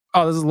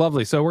Oh, this is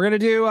lovely. So we're going to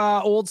do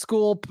old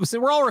school. So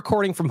we're all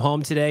recording from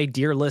home today,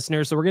 dear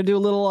listeners. So we're going to do a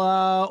little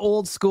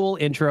old school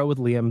intro with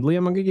Liam. Liam,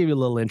 I'm going to give you a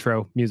little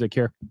intro music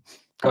here.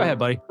 Go ahead,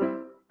 buddy.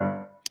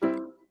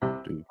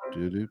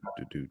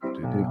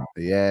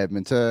 The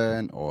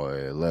Edmonton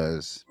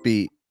Oilers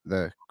beat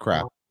the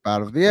crap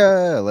out of the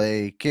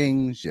LA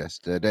Kings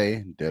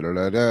yesterday.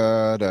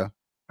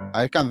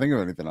 I can't think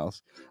of anything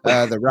else.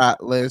 The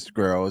rat list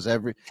grows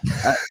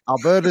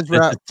Alberta's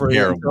rat free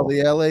until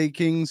the LA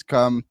Kings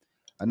come,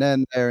 and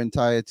then their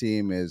entire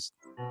team is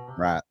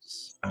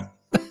rats. I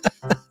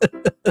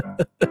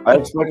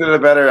expected a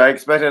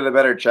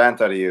better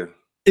chant out of you.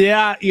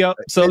 Yeah, yep.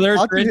 So there's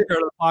your intro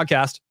to the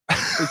podcast.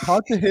 It's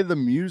hard to hear the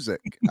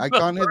music. I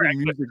can't hear the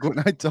music when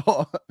I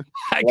talk.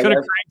 I could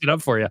have cranked it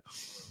up for you.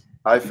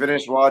 I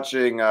finished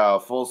watching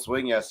Full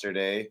Swing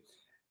yesterday.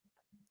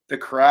 The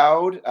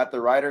crowd at the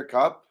Ryder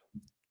Cup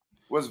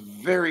was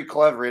very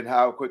clever in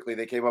how quickly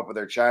they came up with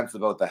their chants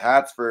about the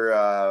hats for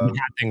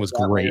that thing was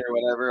great or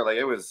whatever. Like,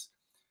 it was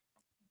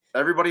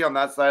everybody on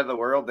that side of the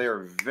world. They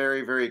were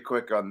very, very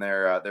quick on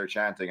their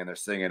chanting and their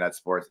singing at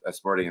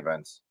sporting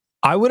events.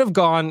 I would have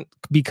gone,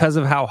 because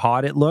of how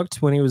hot it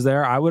looked when he was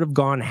there, I would have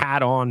gone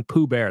hat on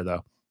Pooh Bear,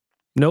 though.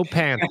 No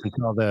pants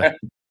until the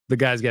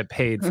guys get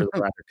paid for the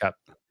Ryder Cup,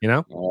 you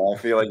know? I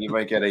feel like you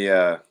might get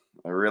a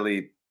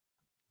really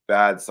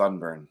bad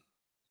sunburn.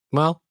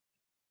 Well,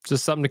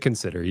 just something to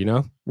consider, you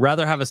know?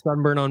 Rather have a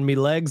sunburn on me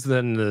legs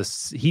than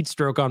this heat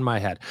stroke on my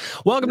head.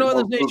 Welcome to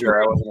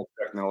Oilersnation. I wasn't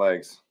expecting the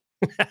legs.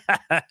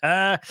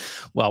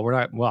 Well,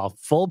 we're not,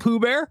 full Pooh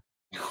Bear?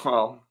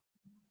 Well.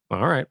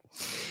 All right.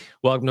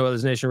 Welcome to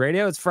Oilersnation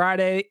Radio. It's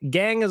Friday.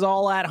 Gang is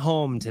all at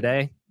home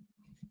today.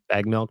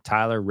 Bag Milk,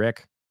 Tyler,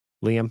 Rick,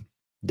 Liam.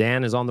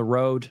 Dan is on the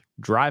road,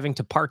 driving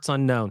to parts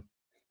unknown.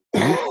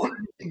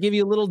 Give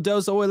you a little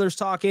dose of Oilers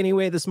talk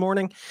anyway this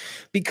morning,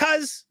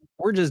 because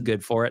we're just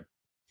good for it.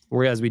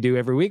 As we do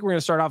every week, we're going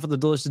to start off with a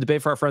delicious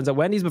debate for our friends at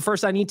Wendy's. But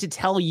first, I need to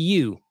tell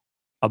you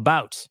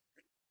about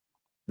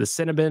the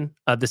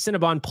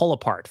Cinnabon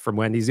Pull-Apart from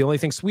Wendy's. The only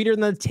thing sweeter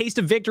than the taste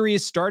of victory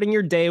is starting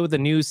your day with a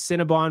new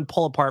Cinnabon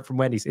Pull-Apart from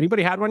Wendy's.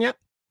 Anybody had one yet?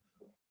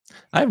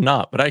 I have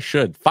not, but I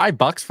should.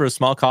 $5 for a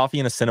small coffee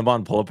and a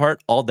Cinnabon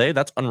Pull-Apart all day?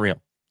 That's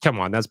unreal. Come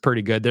on, that's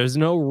pretty good. There's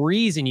no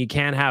reason you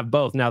can't have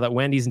both now that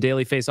Wendy's and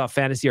Daily Face-Off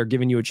Fantasy are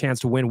giving you a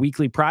chance to win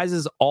weekly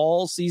prizes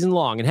all season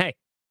long. And hey,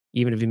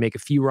 even if you make a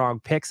few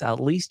wrong picks, at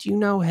least you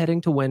know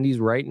heading to Wendy's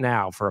right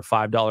now for a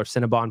 $5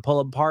 Cinnabon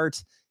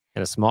Pull-Apart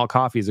and a small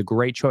coffee is a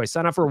great choice.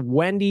 Sign up for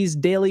Wendy's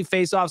Daily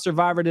Face-Off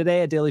Survivor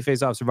today at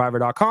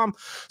dailyfaceoffsurvivor.com.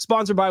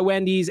 Sponsored by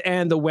Wendy's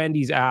and the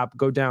Wendy's app.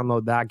 Go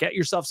download that. Get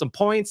yourself some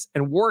points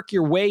and work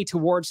your way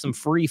towards some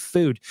free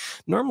food.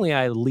 Normally,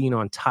 I lean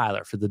on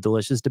Tyler for the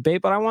delicious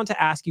debate, but I want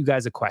to ask you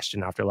guys a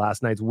question after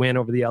last night's win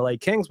over the LA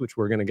Kings, which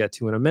we're going to get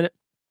to in a minute.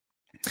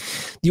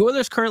 The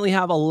Oilers currently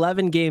have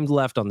 11 games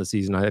left on the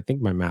season. I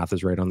think my math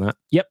is right on that.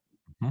 Yep,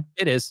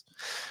 It is.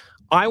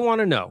 I want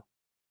to know.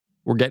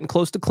 We're getting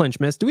close to clinch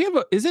miss. Do we have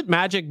is it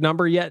magic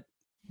number yet?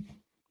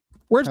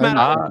 Where's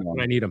Matt when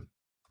I need him?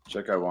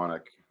 Check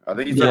Iwanek. I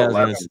think he's at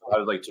 11. That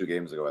was like 2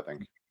 games ago, I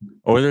think.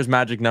 Oilers'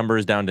 magic number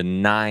is down to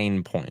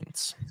 9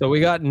 points. So we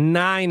got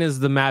 9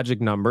 as the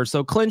magic number.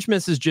 So clinch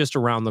miss is just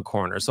around the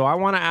corner. So I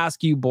want to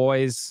ask you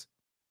boys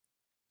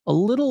a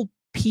little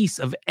piece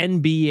of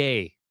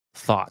NBA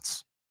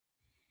thoughts.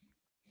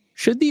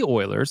 Should the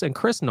Oilers and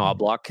Kris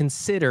Knoblauch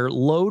consider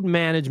load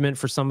management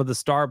for some of the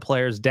star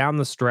players down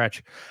the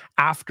stretch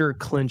after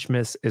clinch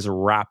miss is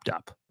wrapped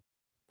up?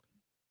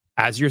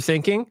 As you're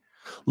thinking,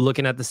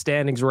 looking at the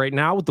standings right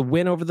now with the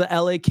win over the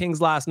LA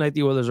Kings last night,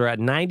 the Oilers are at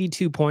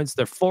 92 points.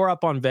 They're 4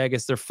 up on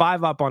Vegas. They're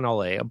 5 up on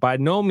LA. By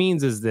no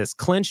means is this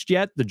clinched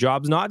yet. The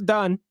job's not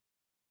done,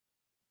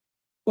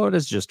 but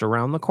it's just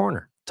around the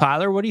corner.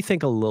 Tyler, what do you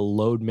think of a little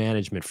load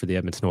management for the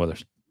Edmonton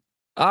Oilers?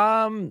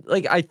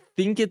 I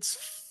think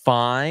it's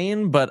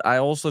fine, but I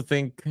also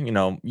think,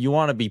 you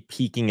want to be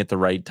peaking at the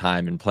right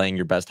time and playing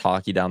your best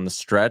hockey down the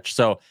stretch.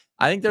 So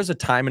I think there's a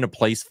time and a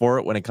place for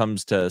it when it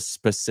comes to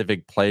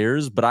specific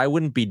players, but I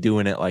wouldn't be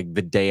doing it like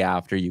the day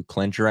after you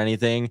clinch or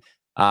anything.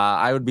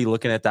 I would be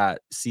looking at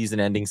that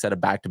season-ending set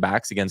of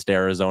back-to-backs against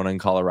Arizona and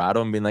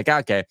Colorado and being like,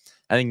 okay,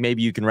 I think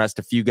maybe you can rest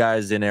a few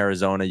guys in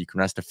Arizona, you can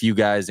rest a few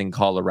guys in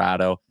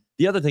Colorado.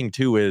 The other thing,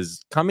 too,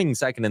 is coming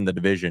second in the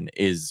division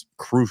is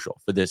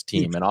crucial for this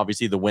team. And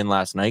obviously the win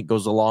last night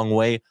goes a long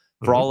way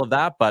for all of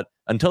that. But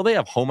until they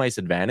have home ice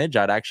advantage,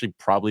 I'd actually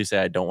probably say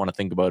I don't want to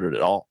think about it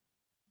at all.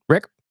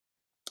 Rick?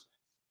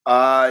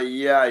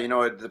 Yeah,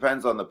 it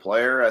depends on the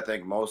player. I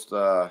think most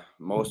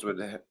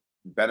would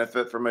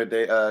benefit from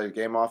a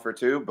game off or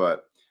two.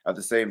 But at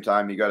the same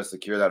time, you got to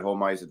secure that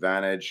home ice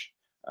advantage.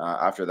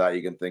 After that,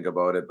 you can think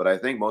about it. But I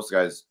think most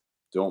guys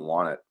don't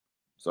want it.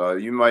 So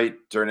you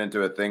might turn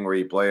into a thing where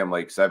you play them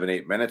like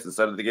 7-8 minutes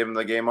instead of giving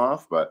the game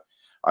off. But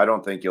I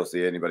don't think you'll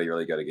see anybody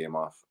really get a game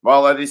off.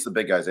 Well, at least the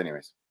big guys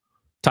anyways.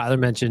 Tyler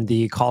mentioned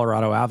the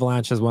Colorado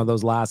Avalanche as one of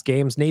those last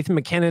games. Nathan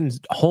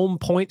McKinnon's home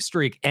point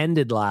streak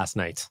ended last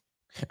night.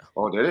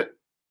 Oh, did it?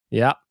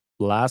 Yeah.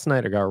 Last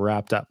night it got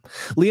wrapped up.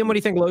 Liam, what do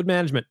you think load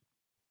management?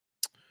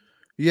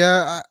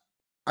 Yeah,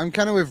 I'm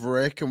kind of with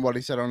Rick and what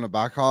he said on the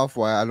back half,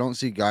 where I don't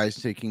see guys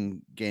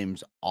taking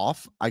games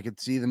off. I could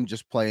see them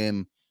just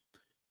playing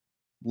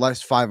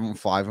less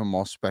 5-on-5 and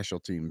more special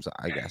teams,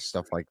 I guess,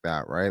 stuff like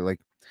that, right? Like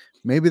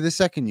maybe the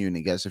second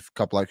unit gets a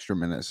couple extra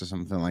minutes or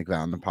something like that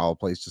on the power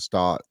plays to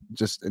start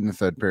just in the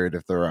third period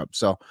if they're up.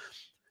 So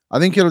I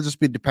think it'll just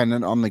be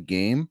dependent on the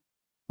game.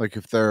 Like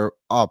if they're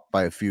up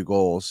by a few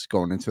goals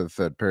going into the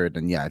third period,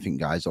 then yeah, I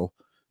think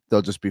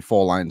they'll just be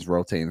 4 lines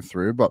rotating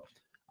through. But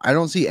I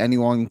don't see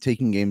anyone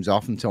taking games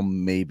off until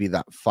maybe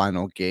that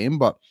final game.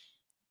 But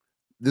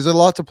there's a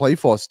lot to play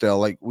for still.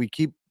 Like we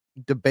keep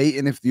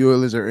debating if the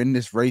Oilers are in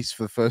this race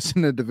for first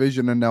in the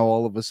division, and now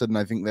all of a sudden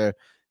I think they're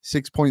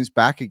 6 points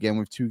back again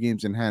with 2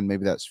 games in hand.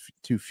 Maybe that's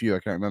too few. I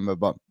can't remember,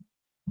 but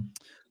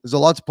there's a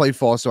lot to play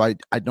for. So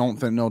I don't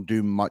think they'll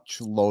do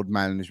much load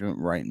management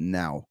right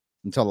now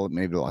until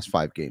maybe the last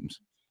 5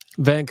 games.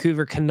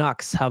 Vancouver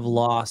Canucks have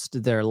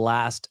lost their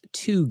last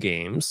 2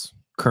 games.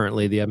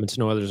 Currently, the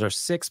Edmonton Oilers are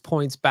 6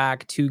 points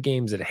back, 2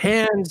 games at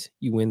hand.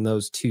 You win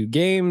those 2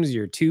 games,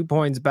 you're 2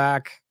 points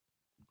back.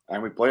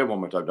 And we play them one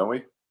more time, don't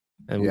we?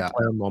 And we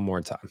play them one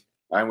more time.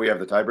 And we have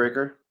the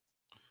tiebreaker.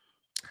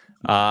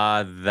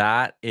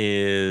 That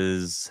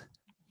is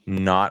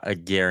not a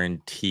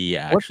guarantee,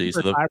 actually.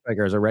 What's the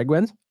tiebreakers? Are Reg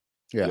wins?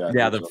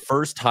 Yeah, the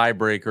first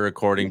tiebreaker,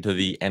 according to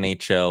the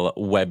NHL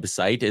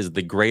website, is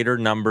the greater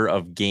number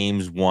of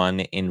games won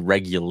in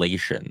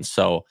regulation.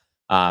 So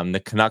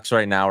the Canucks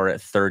right now are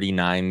at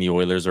 39. The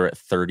Oilers are at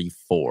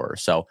 34.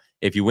 So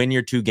if you win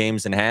your 2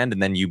 games in hand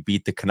and then you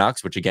beat the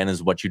Canucks, which again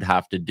is what you'd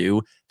have to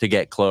do to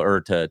get close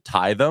or to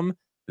tie them,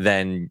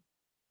 then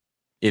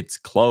it's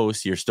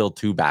close. You're still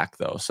 2 back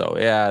though. So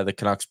yeah, the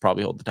Canucks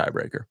probably hold the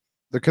tiebreaker.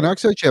 The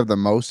Canucks actually have the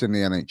most in the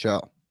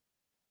NHL.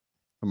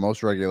 The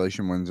most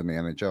regulation wins in the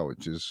NHL,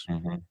 which is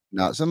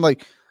nuts. And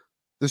like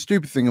the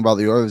stupid thing about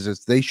the Oilers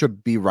is they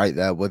should be right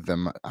there with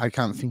them. I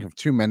can't think of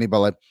too many,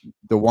 but like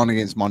the one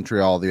against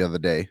Montreal the other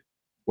day,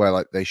 where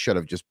like they should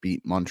have just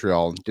beat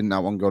Montreal. Didn't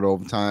that one go to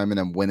overtime? And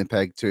then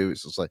Winnipeg too.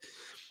 It's just like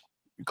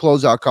you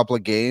close out a couple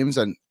of games,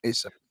 and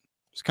it's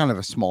kind of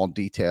a small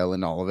detail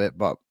in all of it.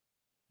 But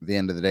at the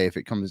end of the day, if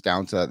it comes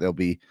down to that, there'll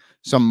be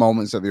some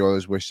moments that the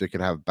Oilers wish they could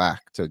have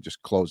back to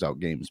just close out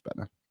games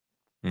better.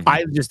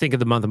 I just think of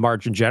the month of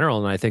March in general,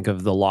 and I think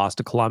of the loss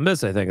to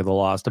Columbus. I think of the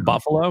loss to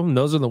Buffalo, and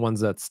those are the ones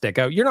that stick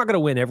out. You're not going to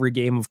win every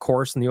game, of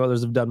course, and the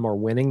Oilers have done more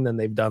winning than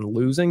they've done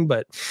losing.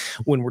 But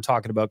when we're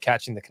talking about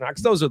catching the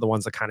Canucks, those are the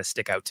ones that kind of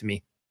stick out to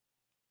me.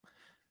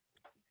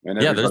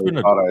 And yeah, there's been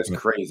thought I was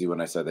crazy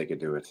when I said they could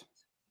do it.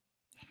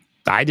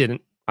 I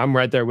didn't. I'm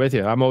right there with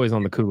you. I'm always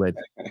on the Kool-Aid.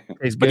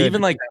 But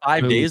even like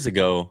 5 days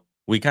ago,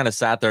 we kind of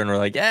sat there and we're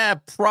like, yeah,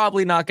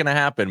 probably not going to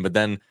happen. But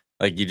then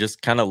like you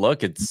just kind of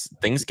look,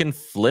 things can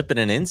flip in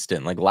an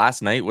instant. Like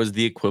last night was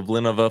the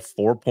equivalent of a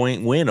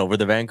 4-point win over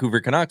the Vancouver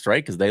Canucks,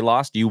 right? Because they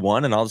lost, you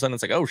won, and all of a sudden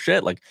it's like, oh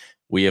shit, like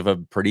we have a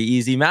pretty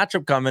easy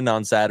matchup coming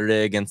on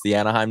Saturday against the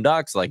Anaheim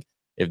Ducks. Like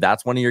if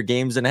that's one of your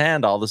games in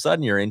hand, all of a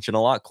sudden you're inching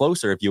a lot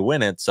closer if you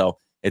win it. So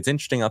it's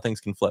interesting how things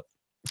can flip.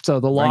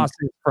 So the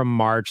losses from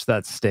March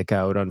that stick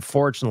out,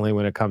 unfortunately,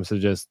 when it comes to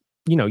just,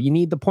 you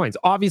need the points.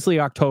 Obviously,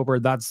 October,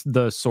 that's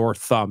the sore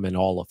thumb in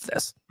all of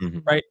this,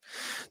 right?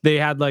 They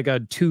had like a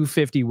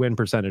 250 win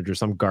percentage or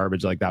some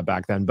garbage like that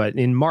back then. But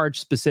in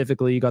March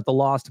specifically, you got the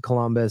loss to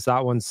Columbus.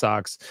 That one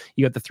sucks.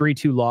 You got the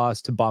 3-2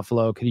 loss to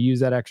Buffalo. Could you use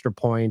that extra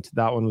point?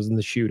 That one was in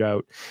the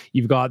shootout.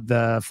 You've got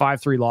the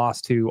 5-3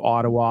 loss to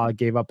Ottawa.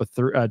 Gave up a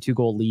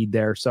 2-goal lead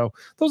there. So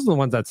those are the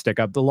ones that stick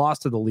up. The loss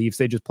to the Leafs,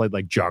 they just played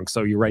like junk.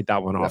 So you write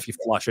that one off, you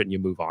flush it, and you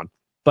move on.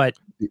 But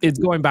it's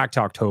going back to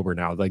October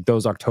now. Like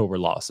those October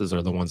losses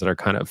are the ones that are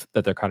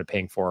they're kind of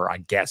paying for, I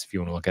guess, if you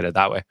want to look at it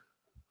that way.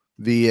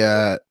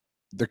 The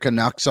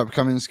Canucks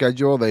upcoming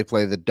schedule, they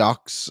play the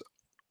Ducks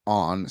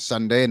on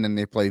Sunday, and then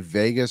they play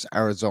Vegas,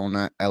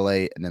 Arizona,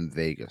 LA, and then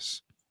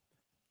Vegas.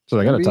 So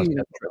they got a tough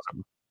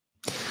schedule.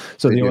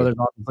 So the Oilers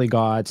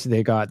obviously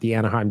they got the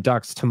Anaheim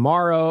Ducks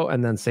tomorrow,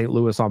 and then St.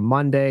 Louis on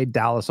Monday,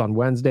 Dallas on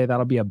Wednesday.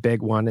 That'll be a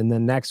big one. And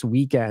then next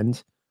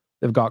weekend,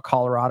 they've got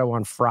Colorado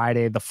on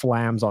Friday, the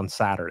Flams on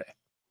Saturday.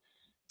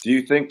 Do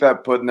you think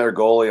that putting their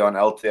goalie on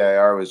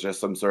LTIR was just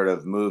some sort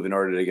of move in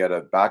order to get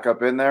a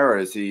backup in there, or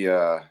is he?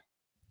 Do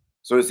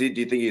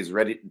you think he's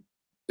ready?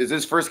 Is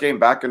his first game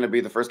back going to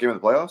be the first game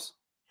of the playoffs?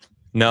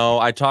 No,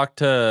 I talked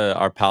to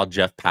our pal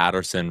Jeff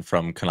Patterson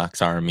from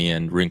Canucks Army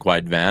and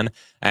Rinkwide Van,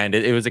 and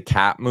it was a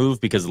cap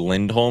move because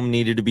Lindholm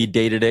needed to be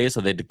day-to-day,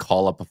 so they had to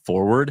call up a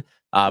forward.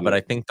 But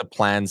I think the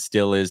plan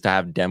still is to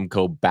have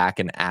Demko back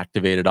and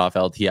activated off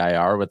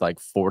LTIR with like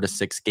 4 to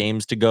 6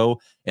 games to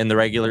go in the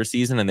regular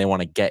season, and they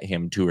want to get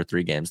him 2 or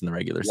 3 games in the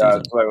regular season.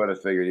 That's what I would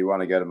have figured. You want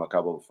to get him a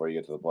couple before you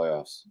get to the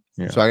playoffs.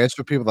 Yeah. So I guess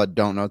for people that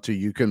don't know too,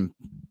 you can,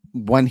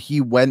 when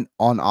he went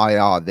on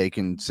IR, they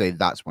can say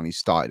that's when he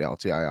started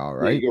LTIR,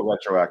 right? Yeah, you go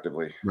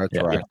retroactively.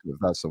 Retroactive,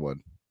 that's the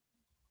word.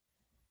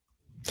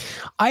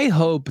 I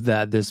hope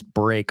that this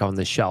break on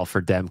the shelf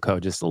for Demko,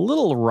 just a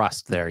little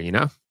rust there,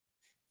 Just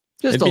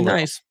It'd be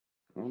nice.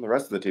 Well, the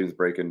rest of the team's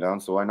breaking down,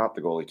 so why not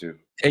the goalie too?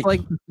 Like,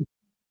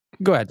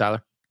 go ahead,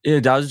 Tyler. Yeah,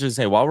 I was just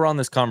saying, while we're on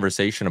this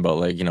conversation about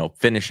like,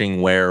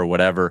 finishing where or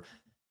whatever,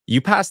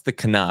 you pass the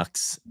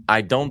Canucks.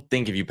 I don't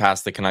think if you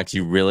pass the Canucks,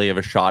 you really have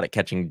a shot at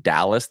catching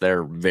Dallas.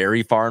 They're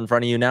very far in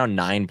front of you now,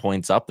 9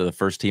 points up. They're the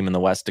first team in the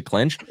West to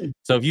clinch.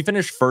 So if you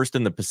finish first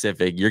in the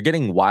Pacific, you're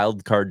getting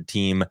wild card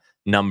team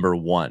number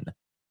 1.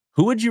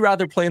 Who would you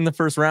rather play in the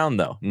first round,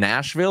 though?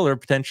 Nashville or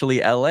potentially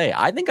LA?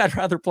 I think I'd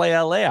rather play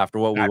LA after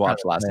what we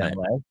watched last night.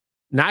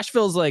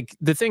 Nashville's like,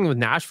 the thing with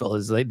Nashville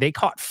is they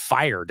caught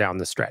fire down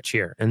the stretch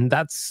here. And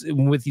that's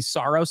with the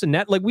Saros and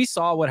net. Like we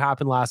saw what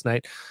happened last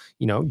night.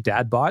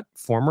 Dad Bot,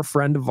 former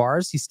friend of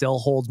ours, he still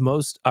holds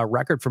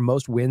record for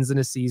most wins in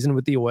a season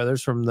with the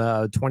Oilers from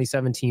the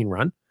 2017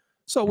 run.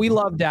 So we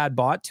love Dad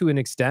Bot to an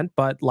extent.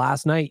 But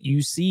last night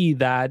you see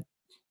that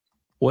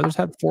Oilers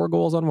had 4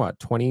 goals on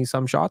 20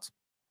 some shots.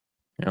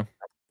 Yeah.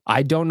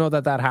 I don't know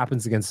that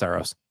happens against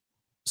Saros.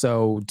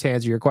 So to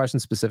answer your question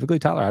specifically,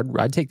 Tyler,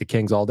 I'd take the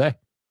Kings all day.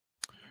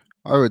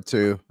 I would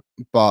too,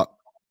 but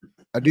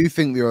I do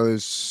think the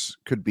Oilers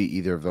could beat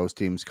either of those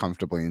teams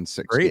comfortably in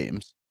 6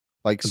 games.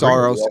 Like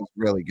Saros is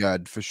really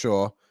good for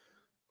sure,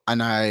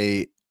 and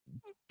I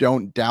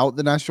don't doubt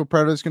the Nashville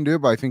Predators can do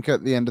it. But I think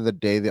at the end of the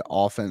day, the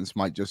offense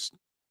might just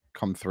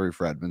come through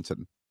for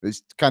Edmonton.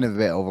 It's kind of a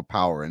bit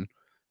overpowering.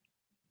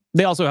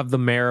 They also have the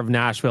mayor of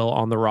Nashville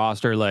on the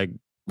roster. Like,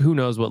 who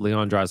knows what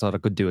Leon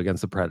Draisaitl could do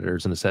against the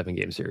Predators in a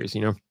 7-game series?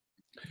 Yeah.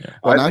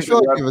 Well,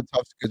 Nashville have a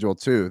tough schedule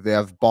too. They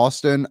have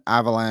Boston,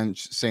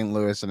 Avalanche, St.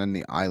 Louis, and then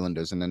the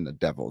Islanders, and then the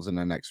Devils in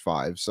the next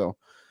 5. So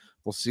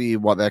we'll see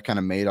what they're kind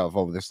of made of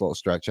over this little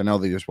stretch. I know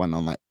they just went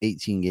on like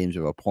 18 games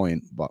of a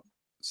point, but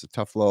it's a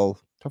tough little.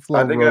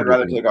 I think I'd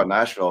rather take on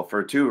Nashville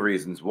for 2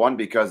 reasons. One,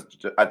 because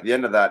at the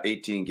end of that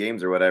 18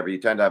 games or whatever, you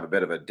tend to have a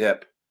bit of a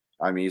dip.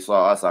 I mean, you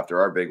saw us after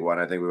our big one.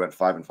 I think we went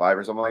 5-5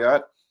 or something like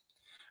that.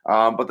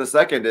 But the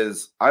second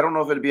is, I don't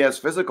know if it'd be as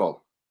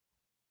physical.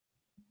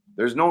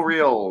 There's no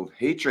real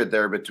hatred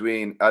there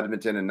between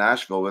Edmonton and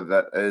Nashville with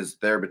that is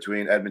there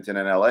between Edmonton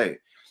and LA.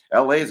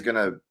 LA is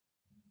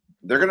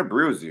they're gonna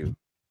bruise you.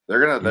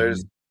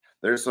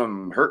 There's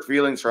some hurt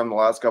feelings from the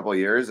last couple of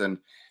years, and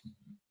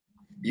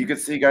you could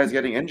see guys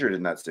getting injured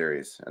in that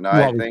series. And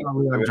I think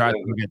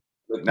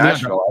with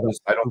Nashville,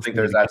 I don't think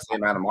there's that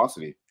same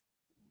animosity.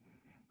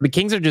 The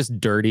Kings are just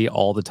dirty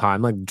all the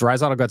time. Like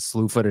Draisaitl got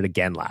slew-footed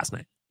again last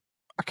night.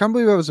 I can't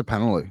believe it was a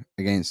penalty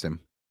against him.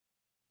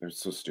 They're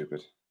so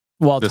stupid.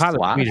 Well, Tyler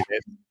tweeted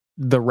it.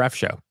 The ref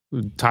show.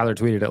 Tyler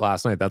tweeted it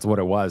last night. That's what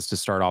it was to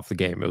start off the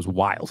game. It was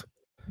wild.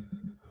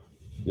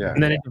 Yeah.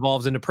 And then it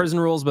evolves into prison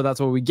rules, but that's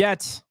what we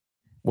get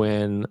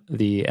when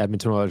the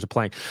Edmonton Oilers are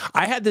playing.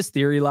 I had this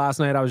theory last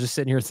night. I was just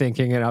sitting here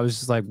thinking, and I was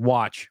just like,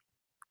 watch.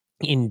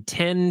 In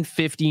 10,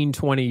 15,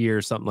 20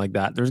 years, something like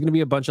that, there's going to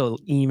be a bunch of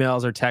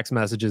emails or text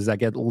messages that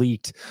get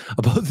leaked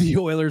about the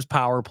Oilers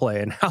power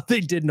play and how they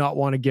did not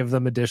want to give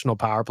them additional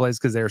power plays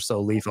because they're so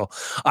lethal.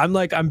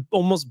 I'm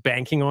almost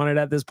banking on it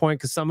at this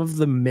point because some of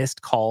the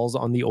missed calls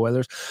on the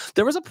Oilers.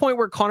 There was a point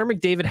where Connor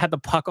McDavid had the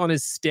puck on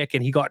his stick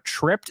and he got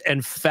tripped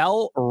and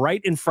fell right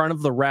in front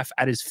of the ref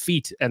at his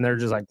feet. And they're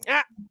just like,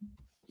 ah.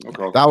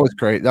 Okay. That was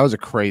great. That was a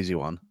crazy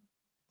one.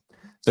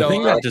 The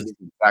thing that just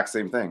the exact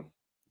same thing.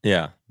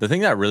 Yeah. The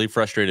thing that really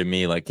frustrated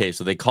me, like, okay,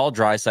 so they called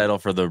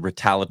Draisaitl for the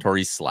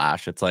retaliatory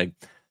slash. It's like,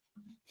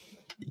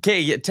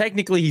 okay, yeah,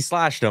 technically he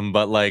slashed him,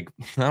 but like,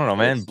 I don't know,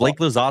 man. Blake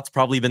Lizott's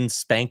probably been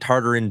spanked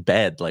harder in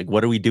bed. Like,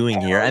 what are we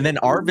doing here? And then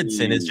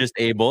Arvidsson is just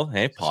able,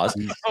 pause.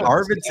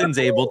 Arvidsson's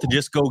able to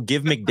just go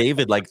give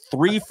McDavid like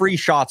 3 free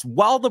shots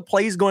while the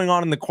play's going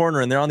on in the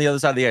corner and they're on the other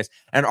side of the ice.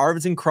 And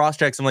Arvidsson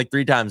cross-checks him like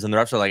 3 times and the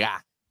refs are like,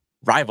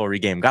 rivalry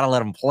game, gotta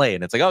let him play.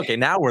 And it's like, okay,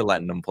 now we're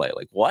letting him play.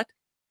 Like, what?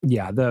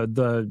 Yeah,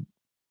 the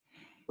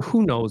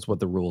who knows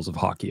what the rules of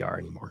hockey are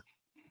anymore.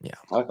 Yeah.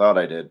 I thought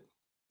I did.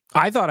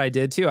 I thought I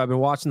did too. I've been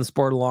watching the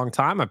sport a long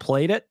time. I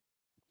played it.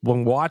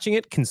 When watching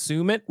it,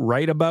 consume it,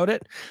 write about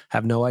it,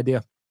 have no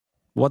idea.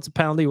 What's a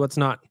penalty, what's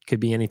not?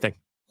 Could be anything.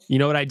 You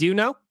know what I do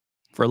know?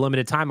 For a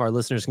limited time, our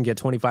listeners can get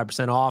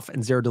 25% off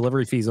and 0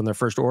 delivery fees on their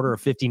first order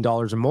of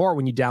 $15 or more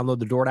when you download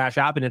the DoorDash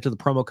app and enter the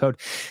promo code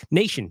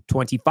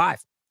NATION25.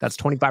 That's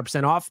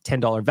 25% off,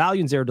 $10 value,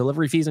 and 0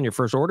 delivery fees on your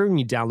first order when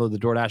you download the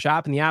DoorDash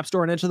app in the App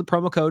Store and enter the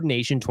promo code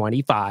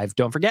NATION25.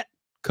 Don't forget,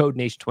 code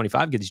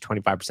NATION25 gives you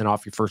 25%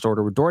 off your first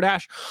order with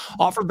DoorDash.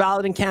 Offer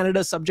valid in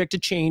Canada, subject to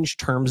change.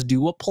 Terms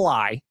do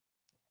apply.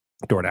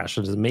 DoorDash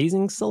has an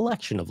amazing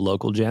selection of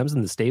local gems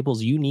and the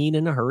staples you need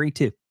in a hurry,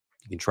 too.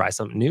 You can try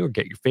something new or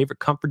get your favorite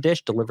comfort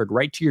dish delivered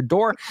right to your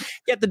door.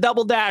 Get the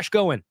double dash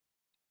going.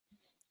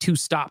 2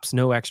 stops,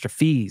 no extra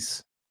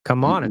fees.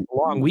 Come on, it's a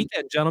long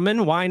weekend,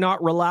 gentlemen. Why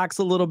not relax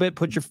a little bit,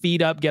 put your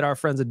feet up, get our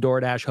friends at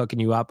DoorDash hooking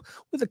you up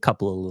with a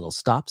couple of little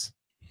stops.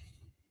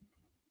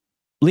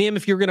 Liam,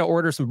 if you're going to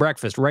order some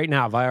breakfast right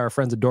now via our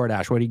friends at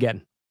DoorDash, what are you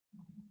getting?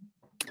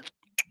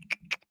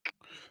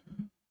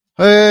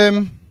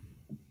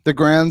 The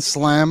Grand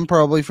Slam,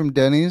 probably from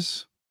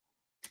Denny's.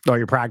 Oh,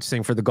 you're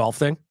practicing for the golf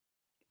thing?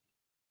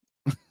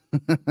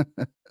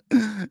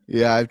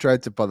 Yeah, I've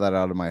tried to put that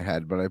out of my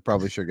head, but I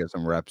probably should get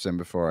some reps in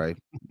before I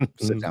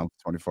sit down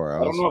for 24 I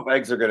don't hours. know if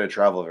eggs are going to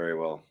travel very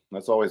well.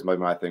 That's always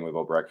my thing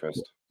about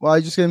breakfast. Well, I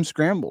just get them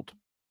scrambled.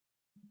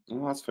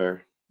 Well, that's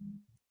fair.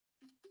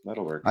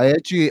 That'll work. I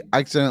actually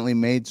accidentally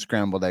made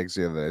scrambled eggs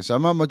the other day, so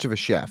I'm not much of a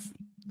chef,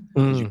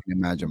 as you Mm, can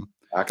imagine.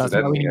 that's why we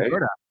Accidentally, need eh?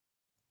 DoorDash.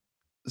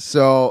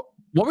 So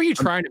What were you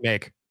trying to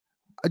make?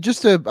 I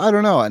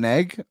don't know, an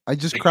egg. I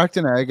just cracked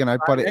an egg and I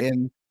put it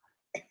in.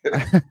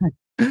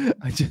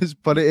 I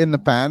just put it in the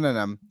pan and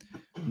I'm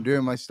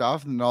doing my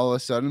stuff, and all of a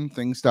sudden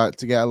things start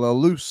to get a little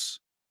loose.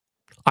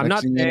 I'm Next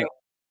not thing you saying know-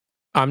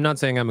 I'm not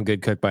saying I'm a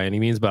good cook by any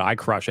means, but I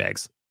crush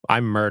eggs. I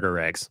murder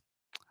eggs.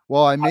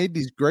 Well, I made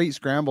these great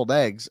scrambled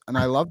eggs and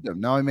I loved them.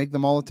 Now I make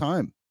them all the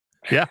time.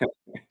 Yeah,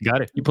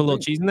 got it. You put a little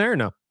cheese in there or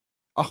no?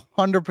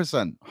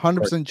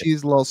 100%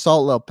 cheese, a little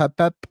salt, a little pep.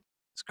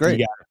 It's great.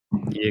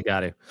 You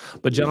got it.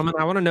 But gentlemen,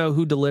 I want to know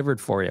who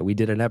delivered for you. We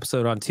did an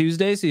episode on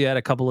Tuesday, so you had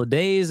a couple of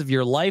days of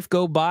your life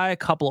go by. A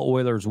couple of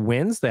Oilers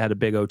wins. They had a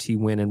big OT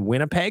win in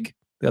Winnipeg.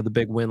 They had the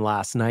big win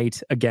last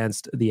night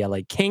against the LA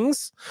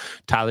Kings.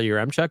 Tyler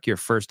Yaremchuk, you're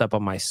first up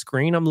on my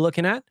screen. I'm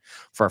looking at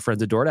for our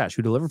friends at DoorDash.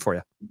 Who delivered for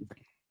you?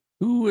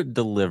 Who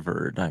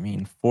delivered? I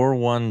mean,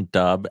 4-1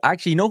 dub.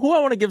 Actually, you know who I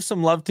want to give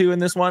some love to in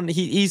this one?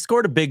 He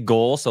scored a big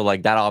goal, so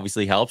like that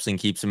obviously helps and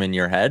keeps him in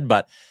your head.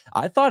 But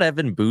I thought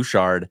Evan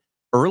Bouchard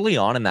early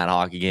on in that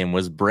hockey game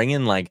was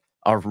bringing like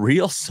a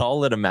real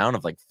solid amount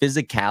of like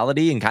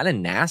physicality and kind of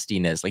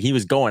nastiness. Like he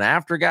was going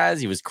after guys,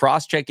 he was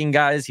cross-checking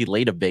guys, he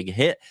laid a big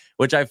hit,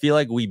 which I feel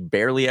like we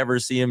barely ever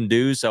see him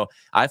do. So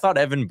I thought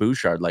Evan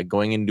Bouchard, like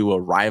going into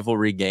a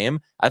rivalry game,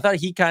 I thought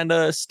he kind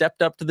of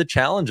stepped up to the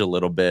challenge a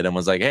little bit and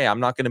was like, hey, I'm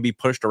not going to be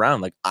pushed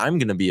around. Like I'm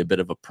going to be a bit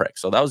of a prick.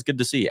 So that was good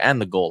to see.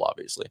 And the goal,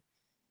 obviously.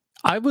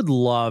 I would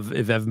love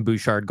if Evan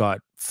Bouchard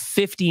got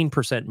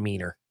 15%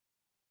 meaner.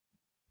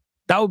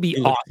 That would be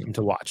awesome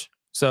to watch.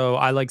 So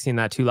I like seeing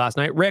that too last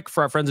night. Rick,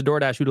 for our friends at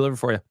DoorDash, who delivered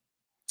for you?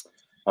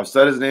 I've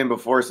said his name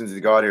before since he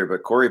got here,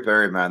 but Corey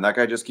Perry, man, that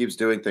guy just keeps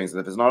doing things.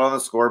 And if it's not on the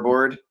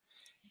scoreboard,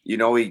 you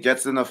know, he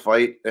gets in a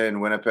fight in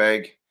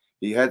Winnipeg.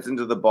 He heads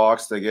into the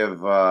box to give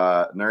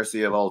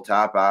Nursey a little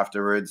tap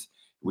afterwards.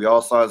 We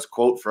all saw his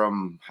quote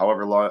from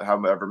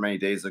however many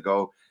days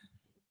ago.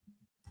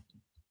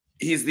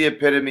 He's the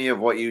epitome of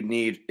what you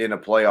need in a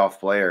playoff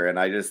player. And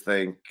I just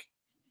think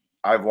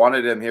I've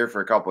wanted him here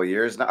for a couple of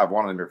years now. I've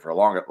wanted him here for a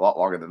lot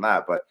longer than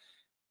that, but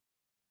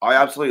I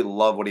absolutely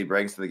love what he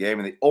brings to the game.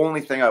 And the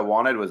only thing I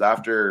wanted was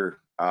after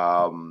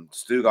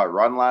Stu got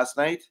run last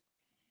night,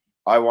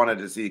 I wanted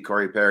to see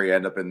Corey Perry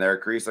end up in their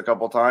crease a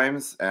couple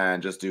times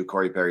and just do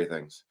Corey Perry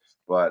things.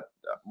 But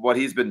what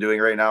he's been doing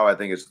right now, I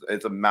think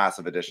it's a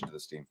massive addition to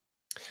this team.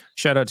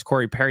 Shout out to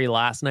Corey Perry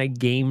last night,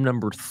 game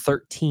number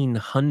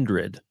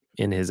 1,300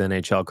 in his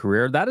NHL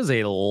career. That is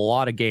a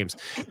lot of games.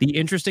 The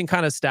interesting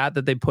kind of stat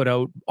that they put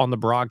out on the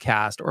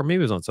broadcast, or maybe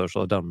it was on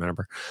social, I don't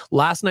remember.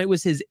 Last night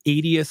was his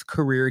 80th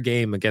career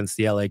game against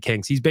the LA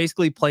Kings. He's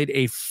basically played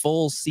a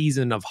full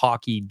season of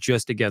hockey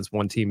just against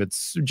one team. It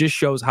just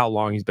shows how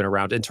long he's been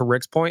around. And to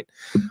Rick's point,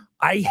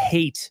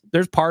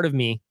 there's part of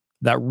me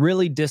that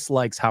really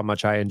dislikes how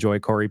much I enjoy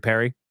Corey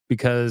Perry,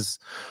 because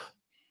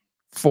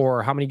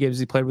for how many games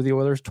he played with the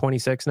Oilers?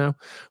 26 now.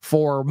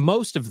 For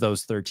most of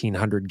those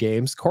 1,300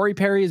 games, Corey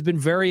Perry has been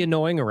very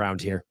annoying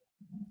around here.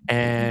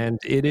 And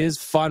it is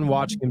fun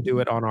watching him do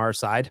it on our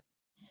side.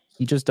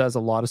 He just does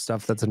a lot of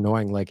stuff that's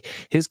annoying. Like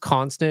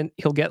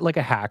he'll get like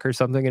a hack or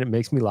something, and it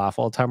makes me laugh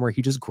all the time, where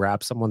he just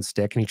grabs someone's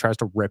stick and he tries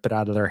to rip it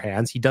out of their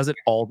hands. He does it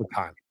all the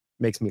time.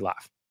 Makes me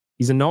laugh.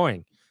 He's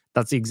annoying.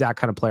 That's the exact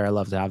kind of player I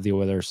love to have the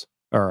Oilers,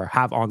 or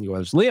have on the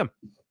Oilers. Liam,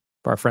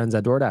 for our friends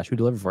at DoorDash, who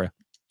delivered for you?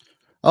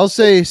 I'll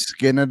say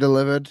Skinner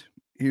delivered.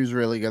 He was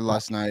really good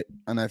last night,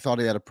 and I thought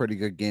he had a pretty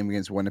good game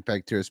against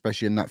Winnipeg too,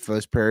 especially in that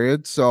first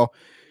period. So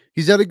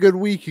he's had a good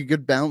week, a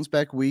good bounce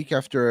back week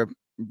after a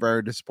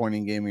very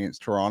disappointing game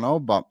against Toronto.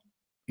 But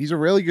he's a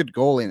really good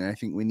goalie, and I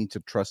think we need to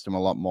trust him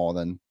a lot more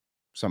than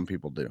some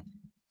people do.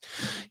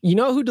 You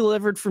know who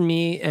delivered for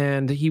me,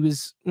 and he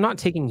was not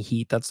taking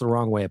heat, that's the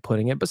wrong way of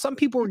putting it, but some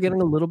people were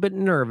getting a little bit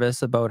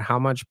nervous about how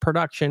much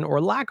production or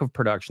lack of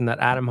production that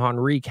Adam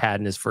Henrique had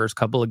in his first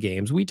couple of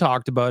games. We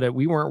talked about it.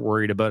 We weren't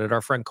worried about it.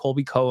 Our friend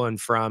Colby Cohen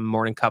from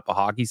Morning Cup of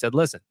Hockey said,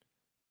 listen,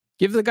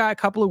 give the guy a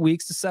couple of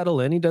weeks to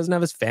settle in. He doesn't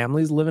have his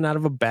family. He's living out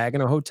of a bag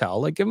in a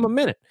hotel. Like, give him a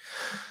minute.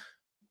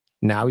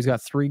 Now he's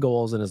got 3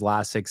 goals in his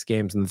last 6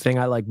 games. And the thing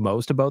I like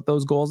most about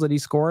those goals that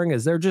he's scoring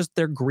is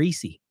they're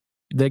greasy.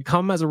 They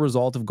come as a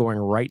result of going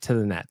right to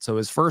the net. So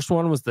his first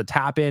one was the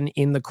tap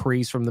in the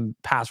crease from the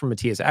pass from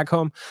Matthias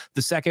Ekholm.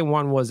 The second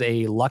one was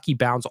a lucky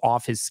bounce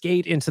off his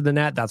skate into the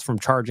net. That's from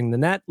charging the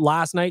net.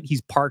 Last night,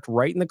 he's parked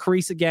right in the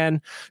crease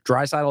again.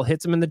 Draisaitl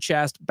hits him in the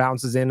chest,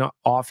 bounces in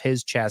off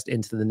his chest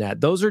into the net.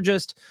 Those are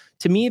just,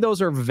 to me,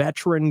 those are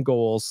veteran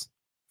goals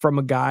from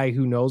a guy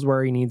who knows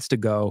where he needs to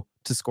go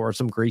to score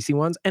some greasy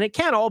ones. And it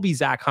can't all be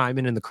Zach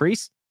Hyman in the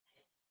crease.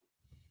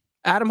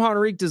 Adam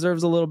Henrique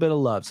deserves a little bit of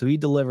love, so he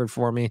delivered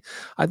for me.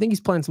 I think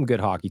he's playing some good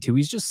hockey, too.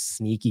 He's just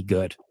sneaky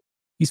good.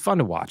 He's fun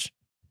to watch.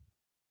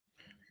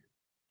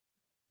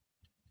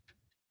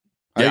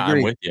 Yeah,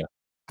 I'm with you.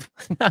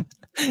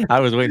 I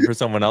was waiting for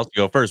someone else to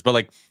go first, but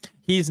like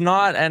he's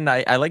not, and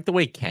I like the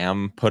way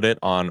Cam put it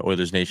on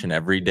Oilers Nation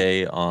every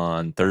day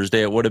on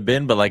Thursday. It would have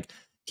been, but like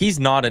he's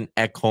not an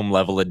Ekholm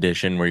level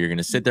addition where you're going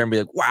to sit there and be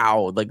like,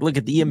 wow, like look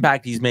at the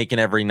impact he's making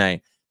every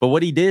night. But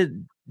what he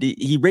did,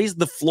 he raised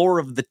the floor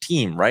of the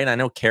team, right? I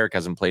know Carrick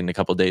hasn't played in a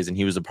couple of days, and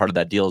he was a part of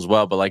that deal as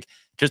well. But like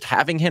just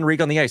having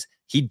Henrique on the ice,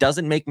 he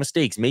doesn't make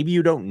mistakes. Maybe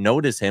you don't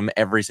notice him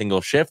every single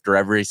shift or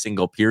every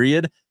single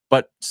period,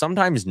 but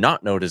sometimes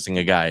not noticing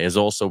a guy is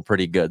also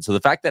pretty good. So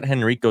the fact that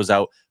Henrique goes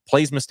out,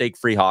 plays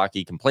mistake-free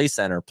hockey, can play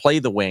center, play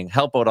the wing,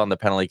 help out on the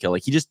penalty kill,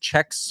 like he just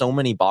checks so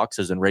many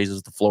boxes and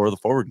raises the floor of the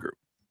forward group.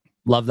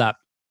 Love that.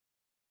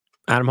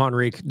 Adam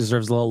Henrique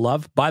deserves a little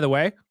love. By the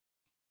way,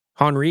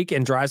 Henrique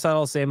and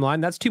Draisaitl, same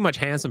line. That's too much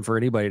handsome for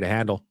anybody to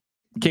handle.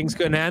 Kings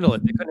couldn't handle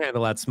it. They couldn't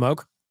handle that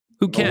smoke.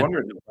 Who can?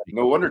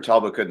 No wonder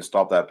Talbot couldn't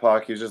stop that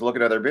puck. He was just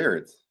looking at their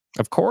beards.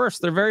 Of course.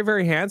 They're very,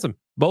 very handsome.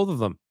 Both of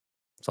them.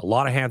 It's a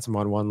lot of handsome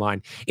on one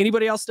line.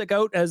 Anybody else stick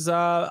out as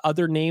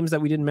other names that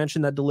we didn't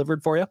mention that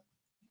delivered for you?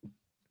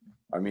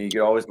 I mean, you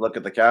can always look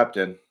at the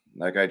captain.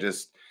 Like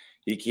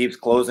he keeps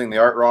closing the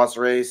Art Ross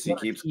race. He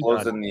keeps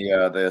closing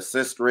the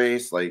assist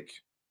race. Like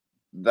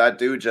that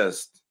dude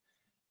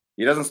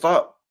he doesn't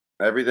stop.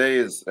 Every day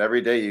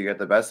you get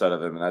the best out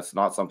of him, and that's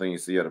not something you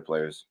see out of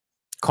players.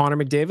 Connor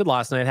McDavid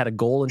last night had a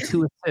goal and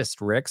 2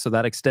 assists, Rick. So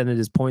that extended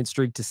his point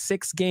streak to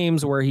 6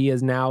 games, where he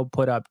has now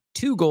put up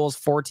 2 goals,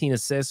 14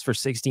 assists for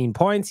 16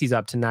 points. He's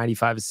up to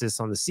 95 assists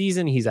on the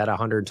season. He's at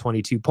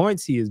 122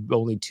 points. He is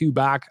only 2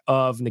 back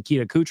of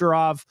Nikita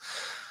Kucherov.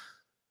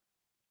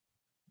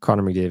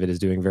 Connor McDavid is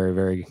doing very,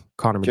 very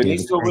Connor McDavid. Can he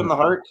still win the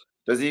Hart?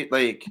 Does he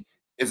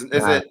is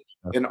it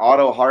an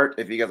auto Hart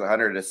if he gets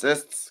 100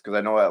 assists? Because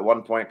I know at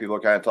one point people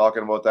are kind of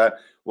talking about that.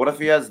 What if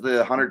he has the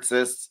 100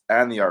 assists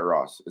and the Art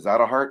Ross? Is that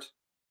a Hart?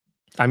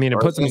 I mean, it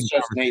puts him in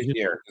just Nate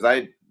here,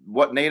 because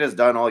what Nate has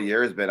done all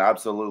year has been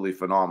absolutely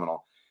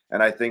phenomenal,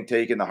 and I think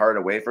taking the Hart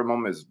away from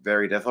him is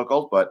very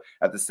difficult. But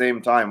at the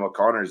same time, what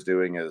Connor's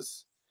doing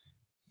is,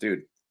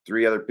 dude,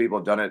 3 other people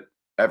have done it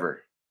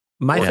ever.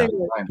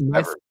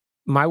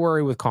 My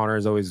worry with Connor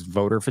is always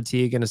voter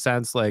fatigue in a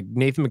sense. Like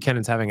Nathan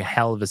McKinnon's having a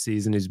hell of a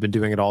season. He's been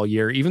doing it all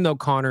year. Even though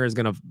Connor is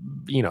going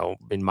to,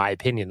 in my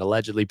opinion,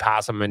 allegedly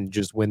pass him and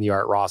just win the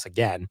Art Ross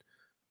again,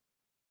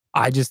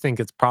 I just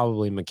think it's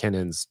probably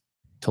McKinnon's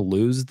to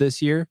lose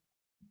this year.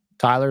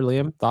 Tyler,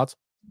 Liam, thoughts?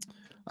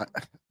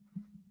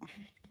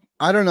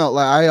 I don't know.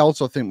 Like, I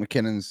also think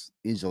McKinnon's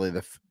easily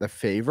the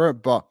favorite,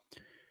 but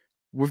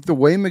with the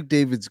way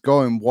McDavid's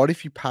going, what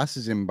if he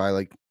passes him by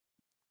like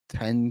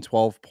 10,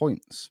 12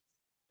 points?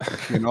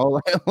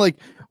 Like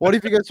what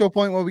if he gets to a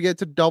point where we get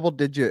to double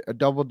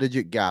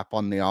digit gap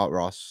on the Art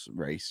Ross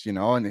race,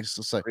 and it's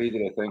just like crazy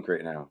to think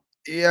right now.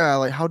 Yeah,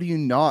 like how do you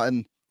not?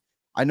 And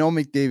I know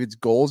McDavid's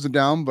goals are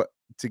down, but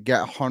to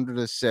get 100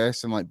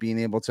 assists and like being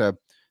able to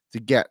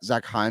get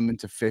Zach Hyman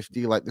to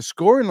 50, like the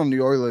scoring on the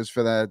Oilers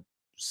for their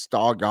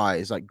star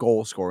guys, like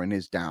goal scoring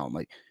is down.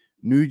 Like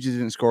Nugent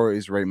didn't score at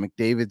his rate.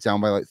 McDavid's down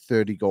by like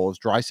 30 goals.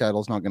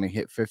 Draisaitl's not going to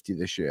hit 50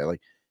 this year.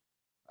 Like,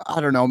 I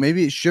don't know.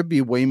 Maybe it should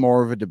be way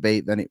more of a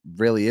debate than it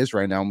really is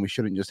right now, and we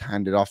shouldn't just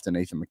hand it off to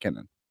Nathan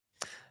McKinnon.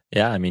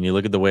 Yeah, I mean, you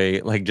look at the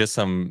way, like just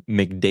some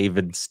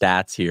McDavid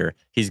stats here.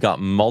 He's got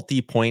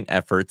multi-point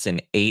efforts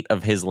in 8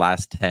 of his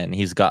last 10.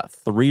 He's got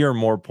 3 or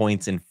more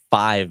points in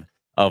 5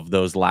 of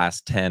those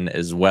last 10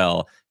 as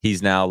well.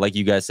 He's now, like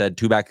you guys said,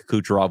 2 back of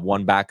Kucherov,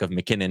 1 back of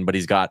McKinnon, but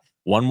he's got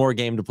 1 more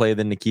game to play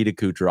than Nikita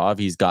Kucherov.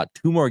 He's got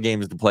 2 more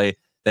games to play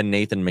than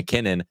Nathan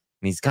McKinnon. And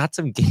he's got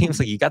some games,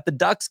 like you got the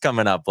Ducks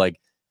coming up. Like,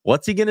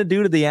 what's he going to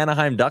do to the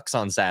Anaheim Ducks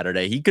on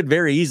Saturday? He could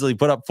very easily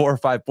put up 4 or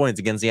 5 points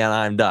against the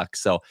Anaheim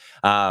Ducks. So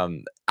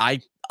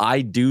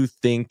I do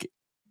think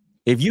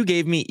if you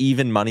gave me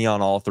even money on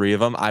all 3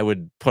 of them, I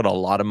would put a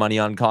lot of money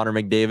on Connor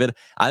McDavid.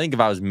 I think if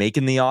I was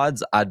making the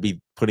odds, I'd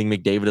be putting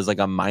McDavid as like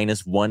a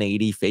minus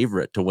 180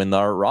 favorite to win the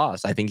Art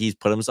Ross. I think he's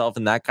put himself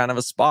in that kind of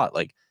a spot.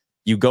 Like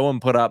you go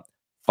and put up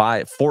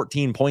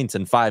 14 points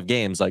in 5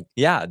 games. Like,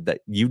 yeah,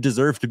 that you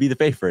deserve to be the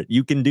favorite.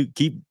 He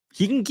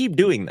can keep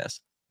doing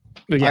this.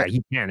 Yeah,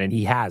 he can, and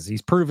he has.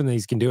 He's proven that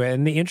he can do it.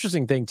 And the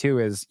interesting thing, too,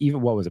 is even,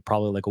 what was it,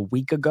 probably like a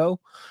week ago,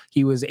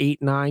 he was 8,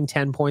 9,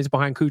 10 points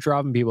behind Kucherov,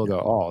 and people go,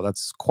 oh,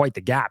 that's quite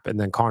the gap. And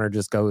then Connor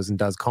just goes and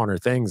does Connor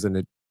things,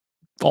 and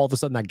all of a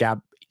sudden that gap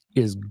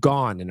is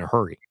gone in a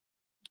hurry.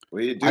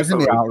 Well, you do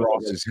something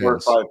like 4 or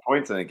 5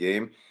 points in a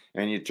game,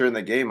 and you turn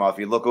the game off.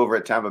 You look over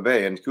at Tampa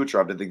Bay, and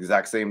Kucherov did the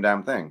exact same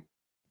damn thing.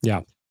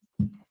 Yeah.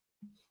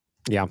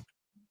 Yeah.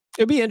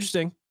 It'd be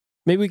interesting.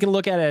 Maybe we can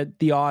look at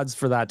the odds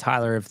for that,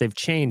 Tyler, if they've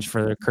changed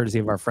for the courtesy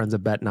of our friends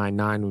at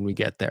Bet99 when we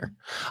get there.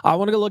 I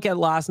want to go look at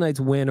last night's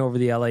win over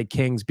the LA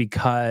Kings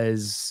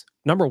because,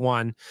 number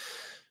one,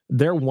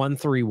 they're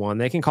 1-3-1.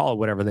 They can call it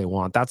whatever they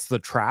want. That's the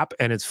trap,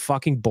 and it's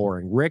fucking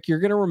boring. Rick, you're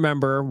going to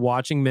remember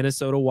watching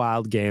Minnesota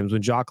Wild games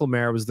when Jacques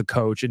Lemaire was the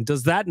coach, and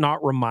does that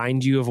not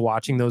remind you of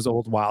watching those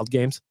old Wild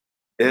games?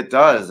 It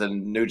does.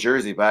 And New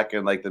Jersey back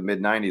in like the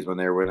mid-90s when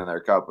they were winning their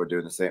cup were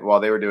doing the same. Well,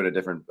 they were doing a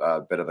different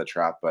bit of a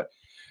trap, but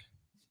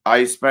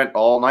I spent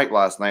all night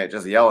last night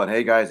just yelling,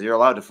 "Hey guys, you're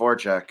allowed to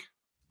forecheck."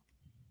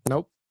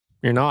 Nope,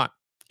 you're not.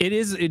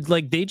 It's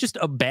like they just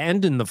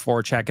abandon the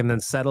forecheck and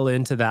then settle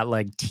into that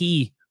like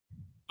T,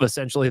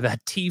 essentially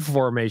that T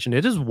formation.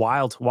 It is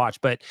wild to watch.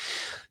 But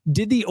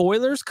did the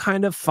Oilers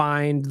kind of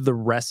find the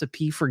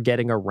recipe for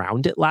getting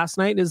around it last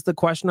night? Is the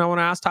question I want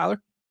to ask, Tyler.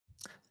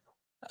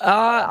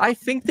 I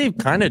think they've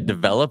kind of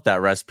developed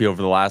that recipe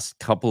over the last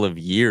couple of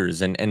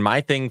years. And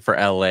my thing for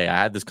LA, I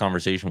had this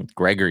conversation with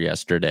Gregor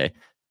yesterday.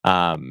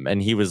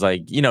 And he was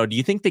like, do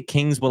you think the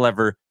Kings will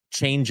ever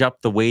change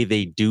up the way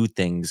they do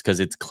things? Because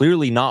it's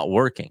clearly not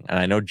working. And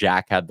I know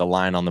Jack had the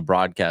line on the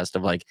broadcast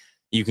of like,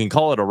 you can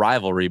call it a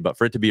rivalry, but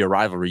for it to be a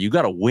rivalry, you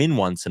got to win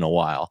once in a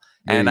while.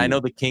 And I know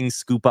the Kings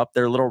scoop up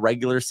their little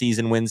regular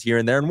season wins here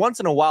and there. And once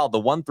in a while,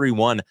 the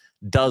 1-3-1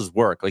 does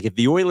work. Like if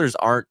the Oilers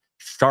aren't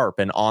sharp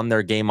and on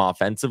their game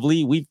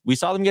offensively, we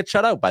saw them get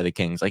shut out by the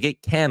Kings. Like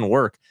it can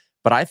work.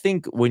 But I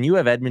think when you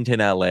have Edmonton,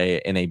 LA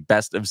in a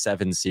best of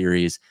 7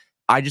 series,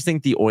 I just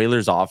think the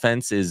Oilers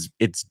offense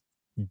it's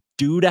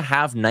due to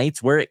have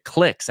nights where it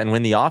clicks. And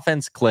when the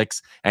offense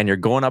clicks and you're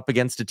going up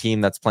against a team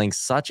that's playing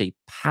such a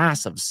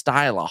passive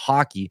style of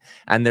hockey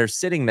and they're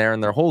sitting there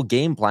and their whole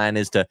game plan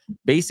is to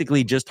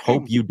basically just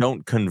hope you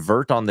don't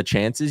convert on the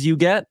chances you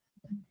get.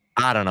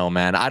 I don't know,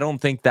 man. I don't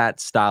think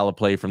that style of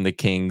play from the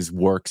Kings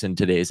works in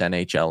today's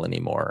NHL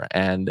anymore.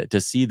 And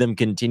to see them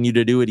continue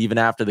to do it even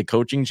after the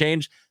coaching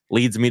change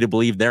leads me to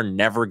believe they're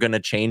never going to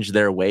change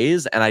their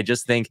ways. And I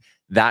just think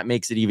that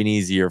makes it even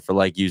easier for,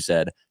 like you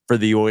said, for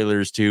the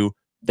Oilers to,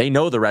 they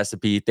know the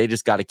recipe. They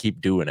just got to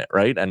keep doing it,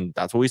 right? And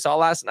that's what we saw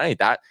last night.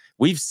 That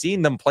we've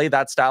seen them play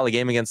that style of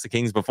game against the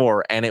Kings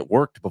before, and it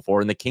worked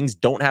before. And the Kings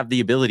don't have the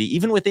ability,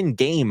 even within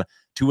game,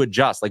 to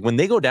adjust. Like when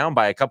they go down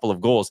by a couple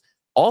of goals,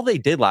 all they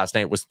did last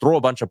night was throw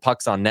a bunch of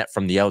pucks on net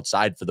from the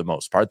outside for the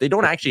most part. They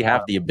don't actually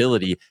have the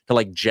ability to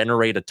like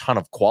generate a ton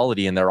of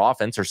quality in their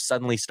offense or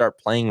suddenly start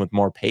playing with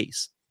more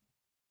pace.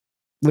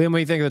 Liam, what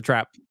do you think of the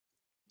Trap?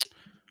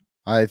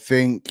 I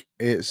think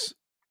it's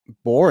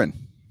boring.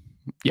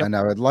 Yep. And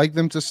I would like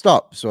them to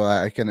stop so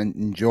I can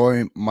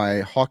enjoy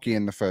my hockey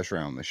in the first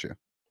round this year.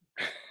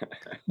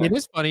 It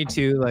is funny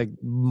too, like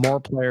more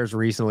players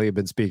recently have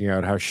been speaking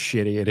out how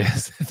shitty it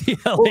is. The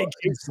LA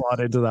Kings slot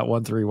into that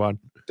 1-3-1.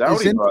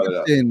 It's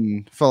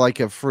interesting for like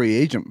a free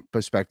agent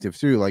perspective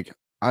too. Like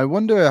I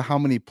wonder how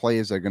many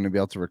players they're going to be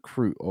able to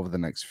recruit over the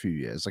next few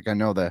years. Like I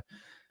know that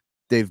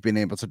they've been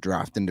able to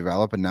draft and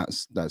develop, and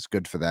that's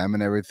good for them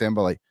and everything.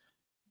 But like,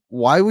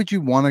 why would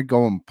you want to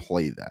go and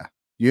play there?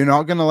 You're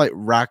not going to like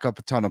rack up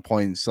a ton of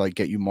points to like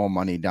get you more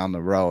money down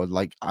the road.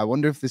 Like, I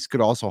wonder if this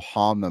could also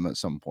harm them at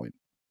some point.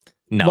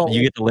 No,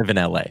 you get to live in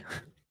LA.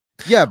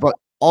 Yeah, but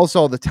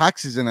also the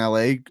taxes in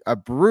LA are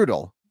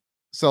brutal.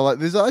 So like,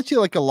 there's actually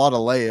like a lot of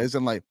layers,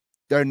 and like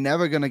they're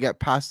never going to get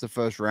past the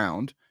first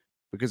round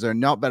because they're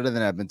not better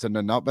than Edmonton.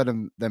 They're not better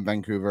than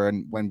Vancouver.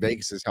 And when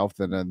Vegas is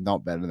healthy, they're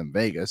not better than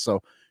Vegas.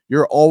 So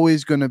you're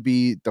always going to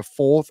be the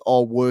 4th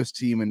or worst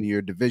team in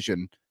your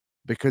division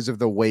because of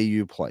the way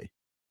you play.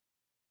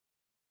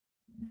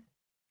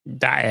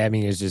 I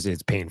mean,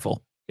 it's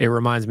painful. It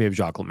reminds me of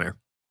Jacques Lemaire,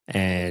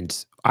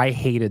 and I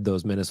hated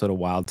those Minnesota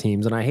Wild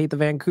teams, and I hate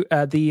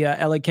the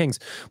LA Kings.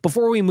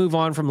 Before we move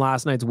on from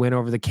last night's win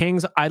over the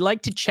Kings, I'd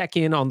like to check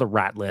in on the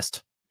rat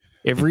list.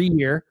 Every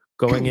year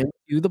going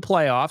into the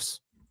playoffs,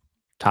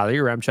 Tyler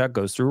Yaremchuk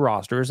goes through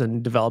rosters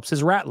and develops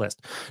his rat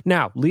list.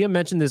 Now, Liam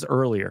mentioned this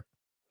earlier.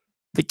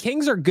 The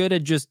Kings are good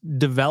at just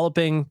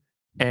developing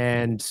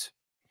and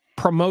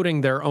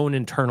promoting their own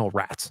internal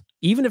rats,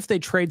 even if they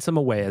trade some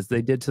away, as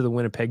they did to the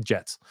Winnipeg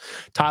Jets.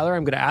 Tyler,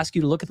 I'm going to ask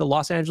you to look at the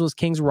Los Angeles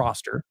Kings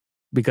roster,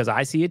 because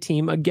I see a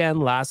team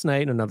again last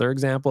night, another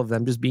example of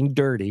them just being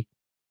dirty.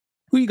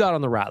 Who you got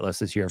on the rat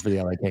list this year for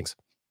the LA Kings?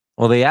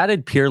 Well, they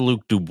added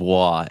Pierre-Luc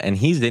Dubois, and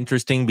he's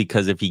interesting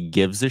because if he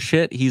gives a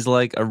shit, he's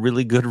like a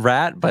really good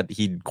rat, but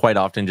he quite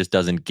often just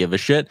doesn't give a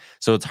shit.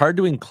 So it's hard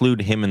to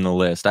include him in the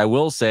list. I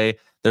will say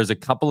there's a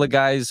couple of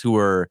guys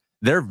who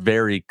they're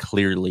very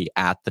clearly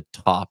at the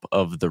top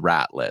of the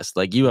rat list.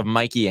 Like you have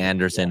Mikey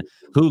Anderson,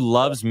 who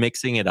loves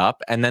mixing it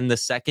up. And then the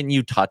second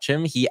you touch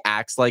him, he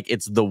acts like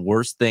it's the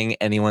worst thing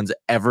anyone's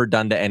ever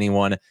done to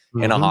anyone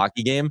in a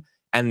hockey game.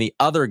 And the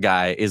other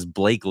guy is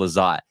Blake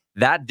Lizotte.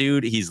 That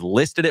dude, he's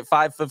listed at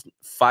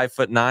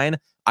 5'9".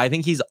 I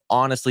think he's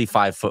honestly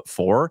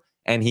 5'4".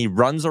 And he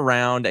runs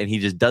around and he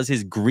just does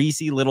his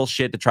greasy little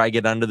shit to try to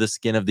get under the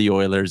skin of the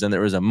Oilers. And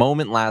there was a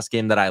moment last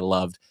game that I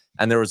loved.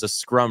 And there was a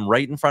scrum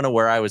right in front of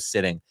where I was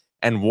sitting.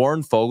 And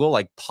Warren Fogle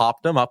like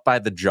popped him up by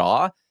the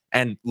jaw.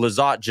 And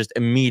Lizotte just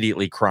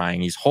immediately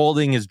crying. He's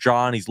holding his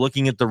jaw and he's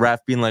looking at the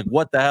ref being like,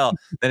 what the hell?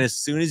 Then as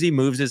soon as he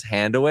moves his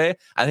hand away,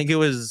 I think it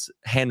was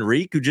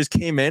Henrique who just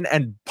came in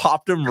and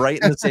popped him right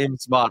in the same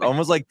spot.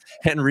 Almost like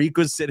Henrique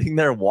was sitting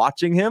there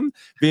watching him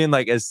being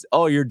like,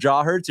 oh, your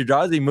jaw hurts, your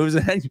jaw. He moves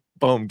it and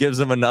boom, gives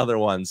him another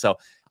one. So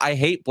I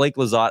hate Blake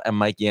Lizotte and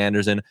Mikey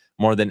Anderson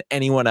more than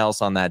anyone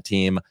else on that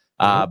team.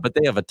 But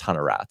they have a ton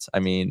of rats.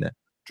 I mean,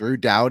 Drew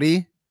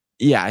Doughty.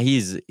 Yeah,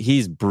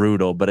 he's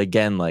brutal. But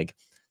again, like,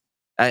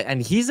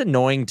 And he's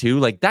annoying too.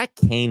 Like that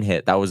Kane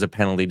hit, that was a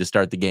penalty to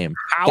start the game.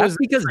 That's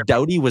because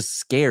Doughty was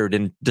scared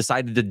and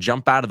decided to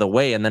jump out of the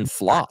way and then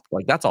flopped.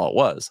 Like that's all it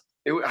was.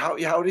 How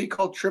did he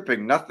call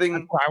tripping? Nothing.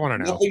 I want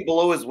to know. Nothing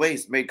below his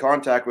waist made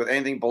contact with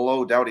anything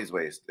below Doughty's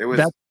waist. It was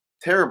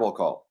terrible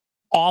call.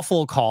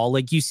 Awful call.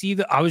 Like you see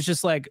I was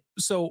just like,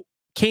 so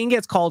Kane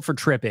gets called for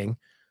tripping.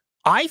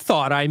 I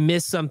thought I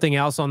missed something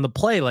else on the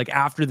play. Like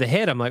after the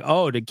hit, I'm like,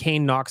 oh, did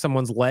Kane knock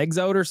someone's legs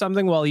out or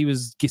something while he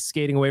was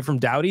skating away from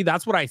Doughty?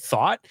 That's what I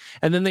thought.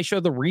 And then they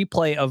showed the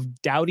replay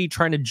of Doughty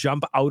trying to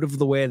jump out of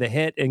the way of the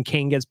hit, and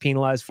Kane gets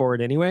penalized for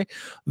it anyway.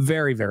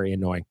 Very, very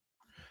annoying.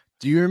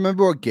 Do you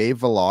remember what Gabe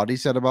Velarde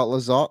said about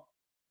Lizotte?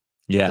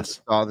 Yes. At the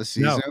start of the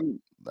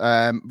season.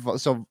 No.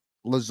 So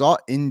Lizotte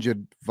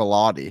injured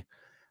Velarde.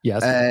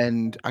 Yes.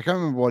 And I can't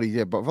remember what he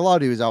did, but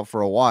Velarde was out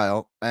for a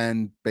while.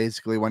 And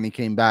basically when he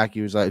came back,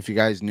 he was like, if you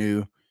guys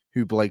knew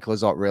who Blake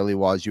Lizotte really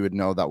was, you would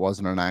know that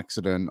wasn't an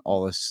accident,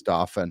 all this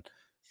stuff. And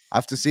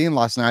after seeing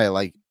last night,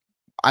 like,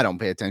 I don't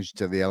pay attention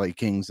to the LA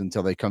Kings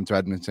until they come to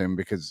Edmonton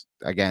because,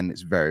 again,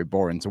 it's very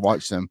boring to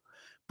watch them.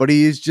 But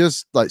he is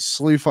just like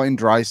slew-fighting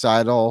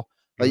Draisaitl.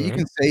 Like, you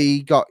can say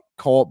he got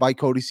caught by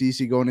Cody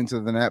Ceci going into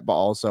the net, but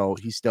also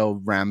he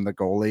still rammed the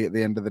goalie at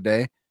the end of the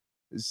day.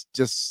 It's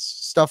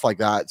just stuff like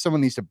that.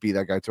 Someone needs to beat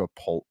that guy to a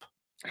pulp.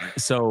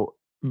 So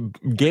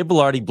Gabe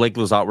Velarde, Blake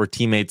Lizotte were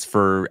teammates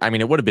for, I mean,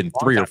 it would have been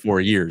 3 or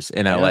 4 years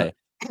in LA.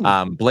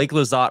 Blake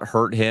Lizotte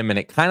hurt him, and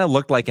it kind of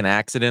looked like an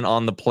accident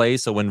on the play.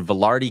 So when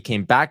Velarde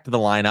came back to the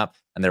lineup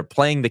and they're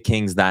playing the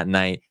Kings that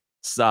night,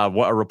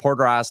 what a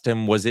reporter asked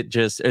him, was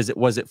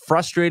it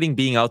frustrating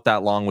being out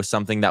that long with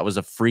something that was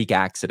a freak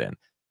accident?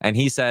 And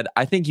he said,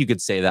 I think you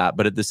could say that,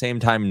 but at the same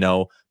time,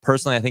 no.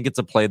 Personally, I think it's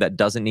a play that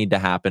doesn't need to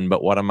happen,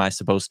 but what am I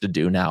supposed to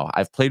do now?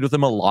 I've played with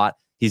him a lot.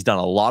 He's done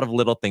a lot of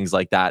little things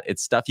like that.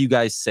 It's stuff you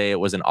guys say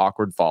it was an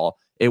awkward fall.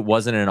 It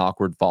wasn't an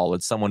awkward fall.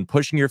 It's someone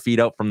pushing your feet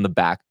out from the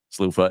back,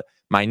 slew foot.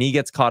 My knee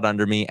gets caught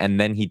under me, and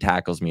then he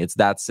tackles me. It's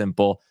that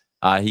simple.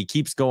 He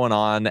keeps going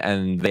on,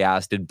 and they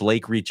asked, did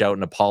Blake reach out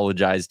and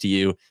apologize to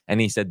you? And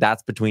he said,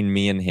 that's between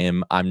me and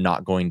him. I'm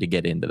not going to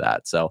get into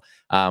that. So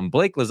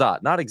Blake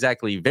Lizotte, not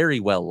exactly very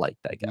well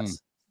liked, I guess.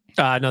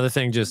 Another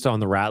thing just on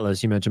the rat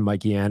list, you mentioned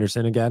Mikey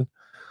Anderson again.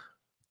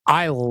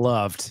 I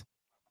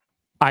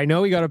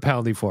know he got a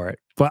penalty for it,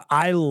 but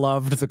I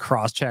loved the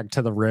cross check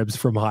to the ribs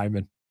from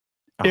Hyman.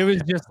 It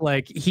was just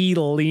like he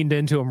leaned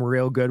into him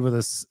real good with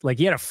us. Like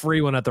he had a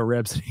free one at the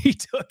ribs and he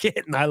took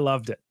it, and I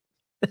loved it.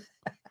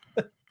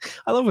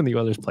 I love when the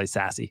Oilers play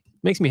sassy.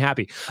 Makes me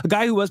happy. A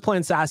guy who was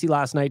playing sassy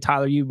last night,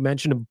 Tyler, you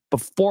mentioned him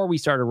before we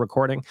started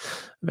recording.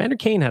 Evander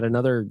Kane had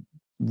another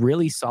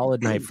really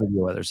solid night for the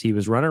Oilers. He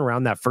was running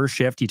around that first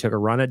shift. He took a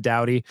run at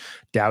Doughty.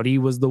 Doughty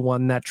was the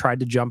one that tried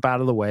to jump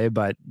out of the way,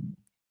 but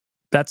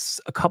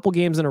that's a couple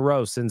games in a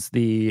row since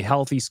the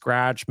healthy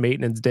scratch,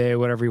 maintenance day,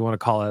 whatever you want to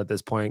call it at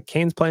this point.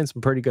 Kane's playing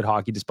some pretty good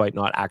hockey despite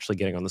not actually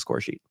getting on the score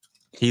sheet.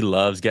 He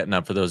loves getting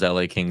up for those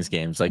LA Kings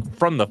games. Like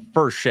from the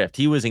first shift,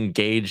 he was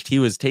engaged. He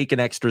was taking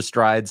extra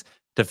strides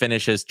to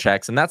finish his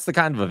checks. And that's the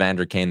kind of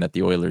Evander Kane that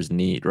the Oilers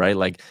need, right?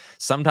 Like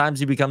sometimes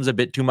he becomes a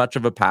bit too much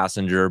of a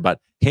passenger, but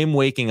him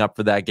waking up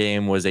for that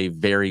game was a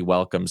very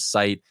welcome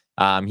sight.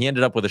 He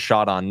ended up with a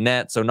shot on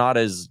net, so not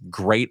as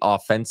great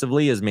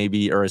offensively as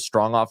maybe, or as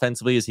strong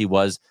offensively as he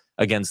was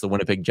against the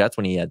Winnipeg Jets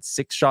when he had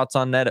 6 shots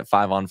on net at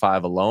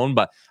 5-on-5 alone.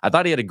 But I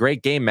thought he had a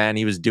great game, man.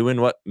 He was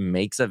doing what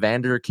makes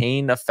Evander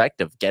Kane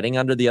effective, getting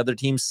under the other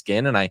team's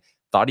skin. And I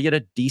thought he had a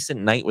decent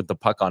night with the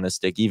puck on his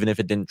stick, even if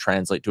it didn't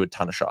translate to a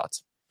ton of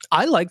shots.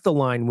 I like the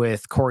line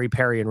with Corey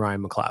Perry and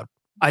Ryan McLeod.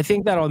 I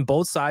think that on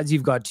both sides,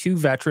 you've got two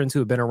veterans who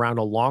have been around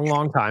a long,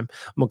 long time.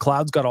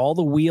 McLeod's got all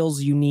the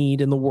wheels you need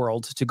in the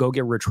world to go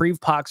get retrieve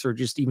pucks or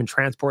just even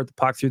transport the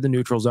puck through the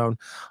neutral zone.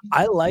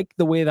 I like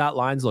the way that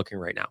line's looking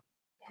right now.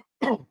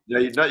 Yeah,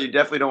 you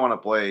definitely don't want to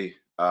play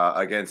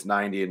against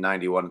 90 and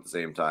 91 at the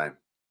same time.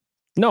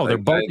 No, they're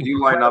both. If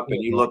you line up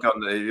and you look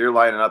you're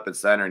lining up at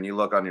center and you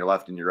look on your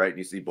left and your right and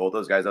you see both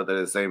those guys out there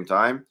at the same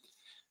time,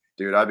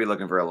 dude, I'd be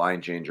looking for a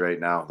line change right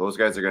now. Those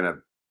guys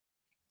are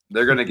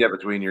they're gonna get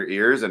between your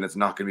ears, and it's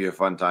not gonna be a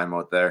fun time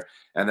out there.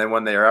 And then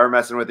when they are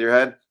messing with your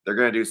head, they're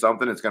gonna do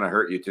something that's gonna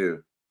hurt you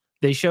too.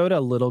 They showed a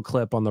little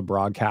clip on the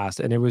broadcast,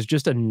 and it was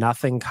just a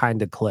nothing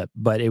kind of clip,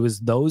 but it was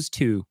those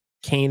two,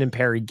 Kane and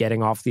Perry,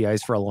 getting off the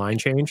ice for a line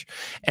change.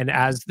 And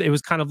as it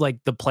was kind of like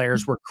the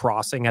players were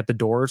crossing at the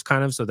doors,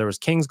 kind of. So there was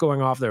Kings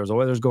going off, there was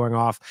Oilers going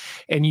off.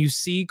 And you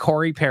see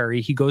Corey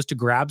Perry, he goes to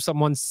grab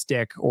someone's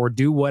stick or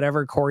do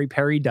whatever Corey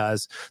Perry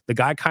does. The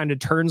guy kind of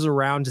turns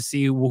around to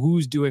see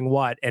who's doing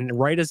what. And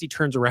right as he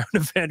turns around,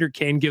 Evander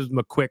Kane gives him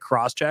a quick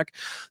cross check.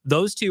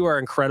 Those two are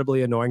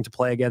incredibly annoying to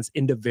play against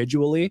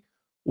individually.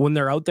 When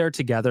they're out there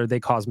together, they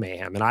cause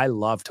mayhem. And I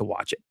love to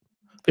watch it.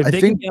 If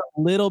they can get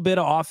a little bit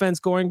of offense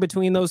going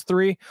between those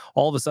three,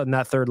 all of a sudden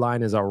that third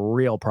line is a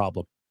real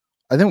problem.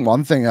 I think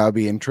one thing that would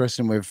be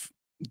interesting with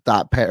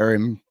that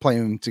pairing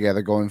playing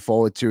together going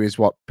forward too is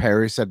what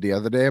Perry said the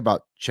other day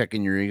about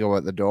checking your ego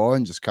at the door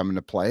and just coming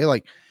to play.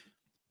 Like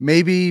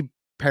maybe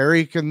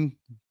Perry can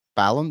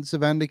balance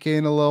of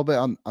Kane a little bit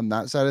on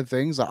that side of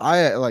things. Like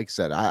I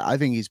said, I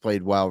think he's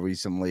played well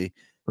recently,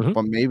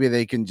 but maybe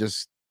they can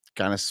just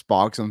kind of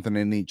spark something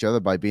in each other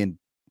by being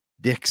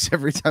dicks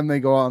every time they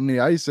go out on the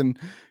ice and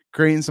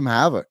creating some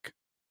havoc.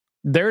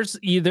 There's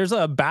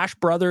a Bash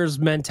Brothers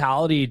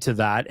mentality to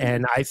that,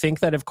 and I think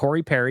that if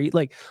Corey Perry,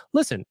 like,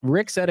 listen,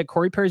 Rick said it,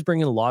 Corey Perry's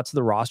bringing a lot to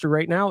the roster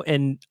right now,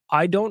 and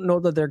I don't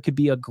know that there could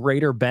be a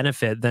greater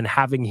benefit than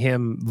having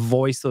him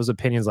voice those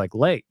opinions. Like,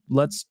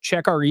 let's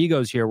check our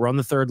egos here. We're on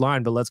the third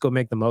line, but let's go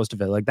make the most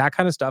of it. Like, that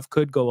kind of stuff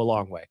could go a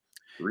long way.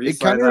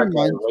 It kind of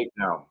reminds right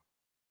now.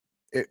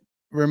 It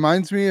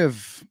reminds me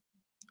of,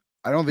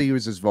 I don't think he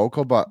was as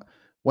vocal, but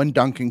when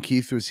Duncan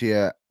Keith was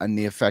here and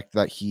the effect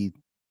that he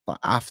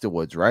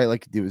afterwards, right?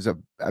 Like there was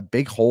a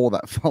big hole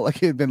that felt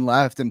like it had been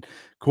left, and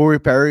Corey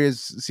Perry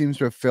seems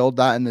to have filled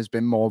that and has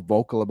been more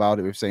vocal about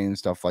it with saying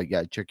stuff like,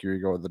 yeah, check your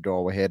ego at the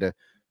door, we're here to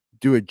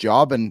do a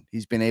job, and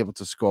he's been able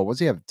to score.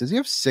 Does he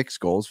have 6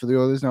 goals for the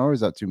Oilers now, or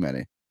is that too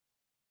many?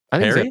 I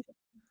think Perry?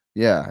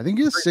 Yeah, I think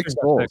he has 6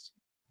 goals.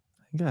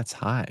 I think that's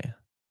high.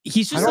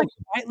 He's just like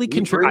quietly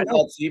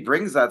contributing. He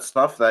brings that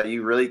stuff that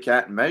you really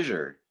can't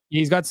measure.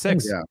 He's got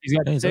 6. Yeah. He's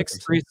got 6,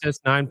 3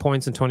 assists, 9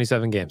 points in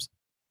 27 games.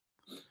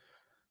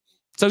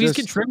 So he's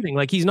contributing.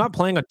 Like, he's not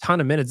playing a ton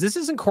of minutes. This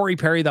isn't Corey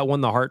Perry that won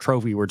the Hart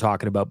Trophy we're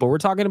talking about, but we're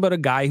talking about a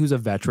guy who's a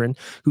veteran,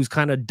 who's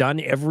kind of done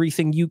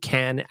everything you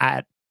can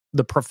at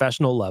the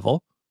professional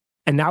level.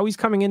 And now he's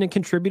coming in and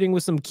contributing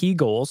with some key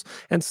goals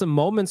and some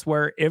moments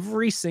where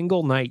every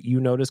single night you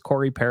notice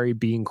Corey Perry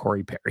being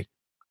Corey Perry.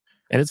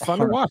 And it's fun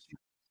to watch.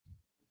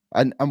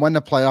 And when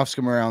the playoffs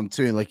come around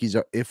too, like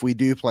if we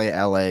do play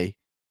LA,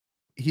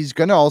 he's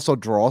going to also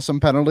draw some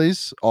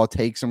penalties or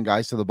take some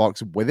guys to the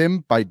box with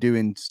him by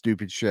doing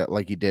stupid shit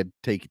like he did,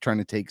 trying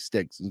to take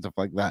sticks and stuff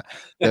like that.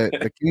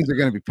 The Kings are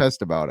going to be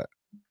pissed about it.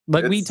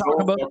 Like, it's we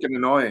talk about fucking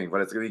annoying,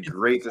 but it's going to be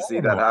great to see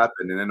that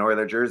happen in an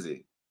Oiler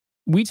jersey.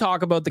 We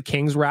talk about the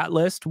Kings rat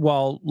list,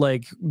 while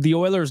like the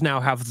Oilers now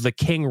have the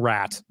King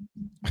rat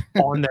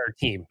on their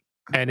team,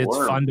 and it's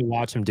fun to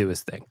watch him do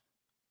his thing.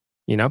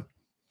 You know?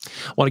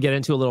 Want to get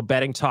into a little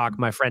betting talk.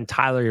 My friend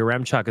Tyler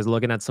Yaremchuk is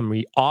looking at some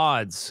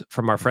odds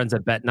from our friends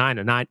at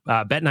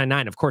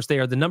Bet99. Of course, they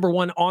are the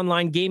 #1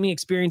 online gaming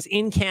experience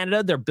in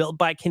Canada. They're built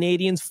by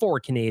Canadians for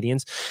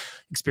Canadians.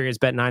 Experience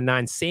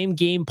Bet99 same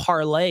game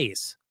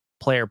parlays,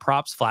 player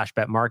props, flash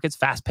bet markets,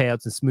 fast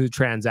payouts, and smooth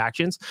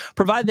transactions.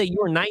 Provided that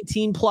you are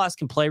 19 plus,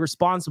 can play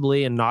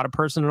responsibly, and not a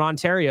person in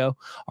Ontario.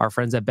 Our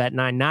friends at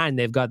Bet99,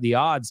 they've got the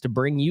odds to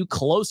bring you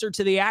closer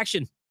to the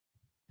action.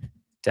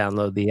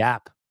 Download the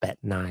app.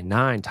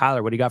 Bet99.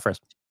 Tyler, what do you got for us?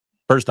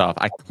 First off,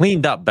 I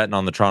cleaned up betting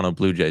on the Toronto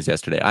Blue Jays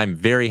yesterday. I'm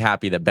very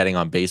happy that betting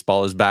on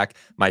baseball is back.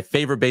 My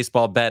favorite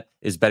baseball bet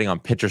is betting on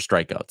pitcher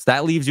strikeouts.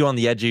 That leaves you on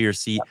the edge of your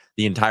seat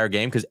the entire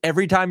game, because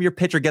every time your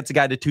pitcher gets a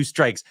guy to 2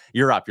 strikes,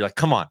 you're up. You're like,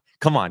 come on,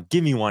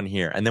 give me one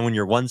here. And then when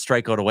you're 1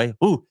 strikeout away,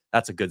 ooh,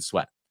 that's a good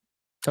sweat.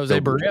 Jose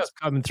Barrios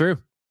coming through.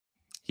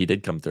 He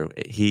did come through.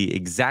 He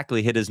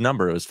exactly hit his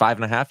number. It was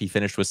 5.5. He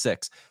finished with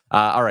 6.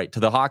 All right, to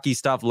the hockey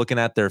stuff, looking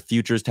at their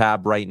futures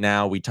tab right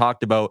now. We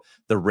talked about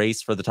the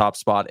race for the top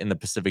spot in the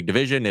Pacific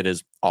Division. It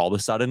is all of a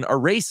sudden a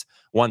race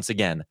once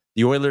again.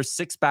 The Oilers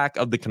 6-back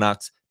of the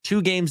Canucks,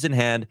 2 games in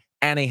hand,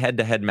 and a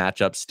head-to-head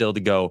matchup still to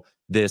go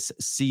this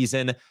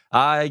season.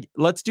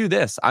 Let's do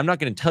this. I'm not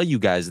going to tell you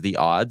guys the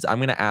odds. I'm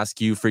going to ask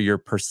you for your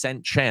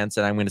percent chance,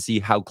 and I'm going to see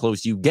how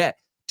close you get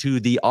to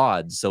the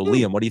odds. So,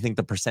 Liam, what do you think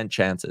the percent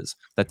chances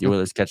that the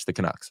Oilers catch the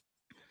Canucks?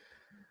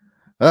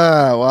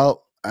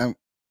 Well,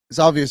 it's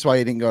obvious why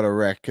you didn't go to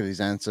Rick, because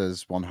his answer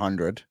is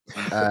 100.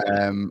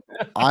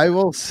 I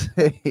will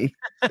say,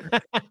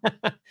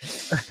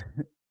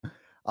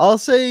 I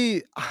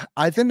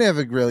think they have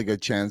a really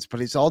good chance,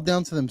 but it's all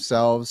down to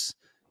themselves.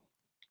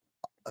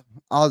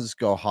 I'll just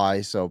go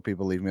high so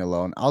people leave me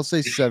alone. I'll say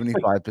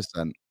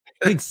 75%.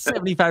 I think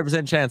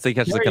 75% chance they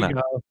catch the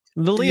Canucks.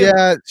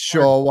 Yeah,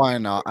 sure. Why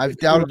not? I've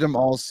doubted them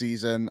all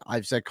season.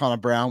 I've said Connor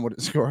Brown would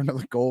score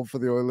another goal for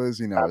the Oilers.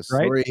 You know, it's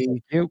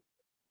 3.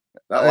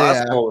 That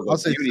last goal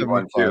was a beauty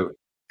one too.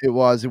 It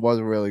was a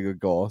really good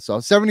goal. So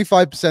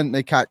 75%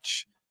 they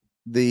catch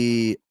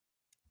the,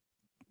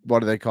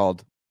 what are they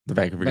called? The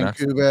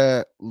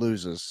Vancouver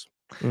losers.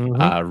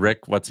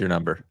 Rick, what's your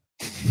number?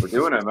 We're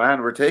doing it,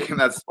 man. We're taking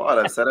that spot.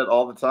 I've said it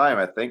all the time.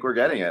 I think we're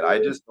getting it. I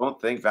just don't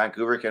think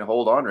Vancouver can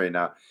hold on right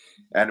now.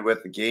 And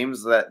with the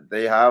games that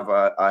they have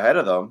ahead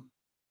of them,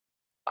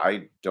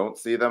 I don't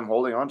see them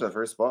holding on to the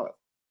first spot.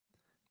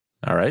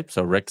 All right.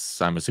 So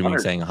Rick's, I'm assuming,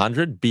 100. Saying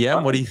 100. BM,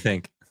 100. What do you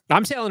think?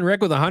 I'm telling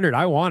Rick with 100.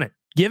 I want it.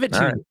 Give it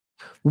to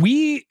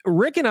me.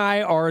 Rick and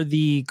I are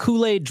the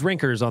Kool-Aid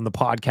drinkers on the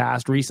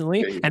podcast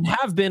recently and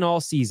have been all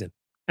season.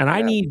 And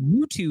I need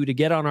you two to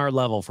get on our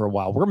level for a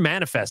while. We're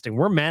manifesting.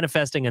 We're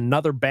manifesting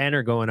another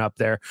banner going up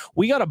there.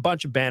 We got a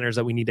bunch of banners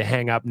that we need to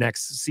hang up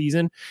next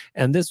season.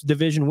 And this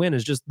division win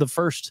is just the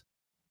first.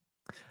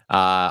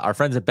 Our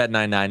friends at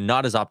Bet99,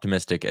 not as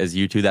optimistic as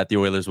you two that the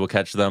Oilers will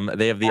catch them.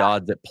 They have the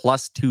odds at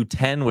plus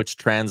 210, which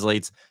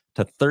translates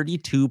to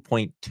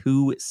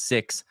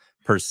 32.26%.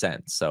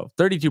 So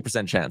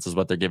 32% chance is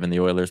what they're giving the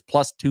Oilers,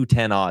 plus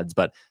 210 odds.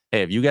 But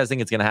hey, if you guys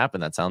think it's going to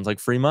happen, that sounds like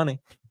free money.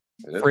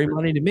 Free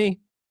money to me.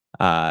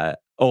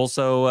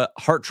 Also,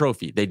 Hart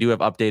Trophy. They do have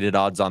updated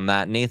odds on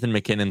that. Nathan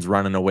McKinnon's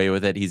running away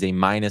with it. He's a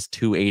minus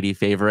 280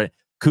 favorite.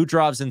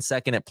 Kucherov's in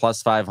second at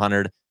plus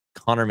 500.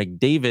 Connor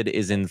McDavid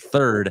is in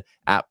third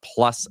at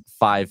plus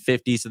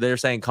 550. So they're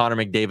saying Connor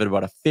McDavid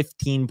about a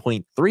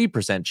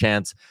 15.3%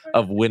 chance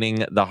of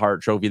winning the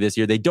Hart Trophy this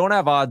year. They don't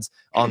have odds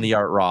on the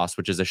Art Ross,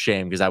 which is a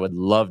shame because I would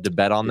love to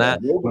bet on that.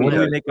 What do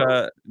we make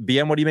What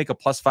do you make a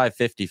plus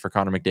 550 for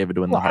Connor McDavid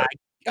to win the Hart?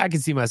 I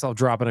can see myself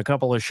dropping a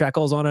couple of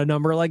shekels on a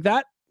number like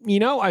that. You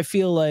know, I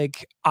feel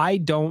like I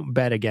don't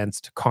bet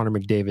against Connor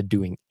McDavid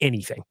doing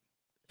anything.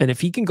 And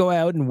if he can go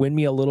out and win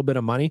me a little bit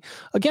of money,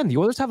 again, the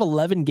Oilers have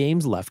 11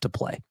 games left to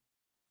play.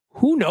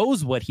 Who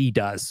knows what he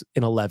does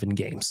in 11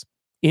 games?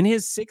 In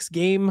his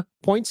 6-game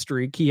point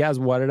streak, he has,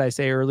 what did I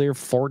say earlier?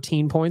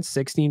 14 points,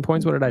 16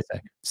 points. What did I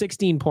say?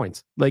 16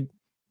 points. Like,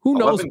 who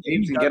knows? 11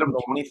 games and get him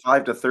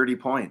 25 to 30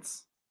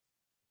 points.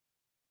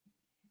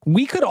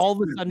 We could all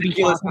of a sudden be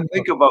ridiculous to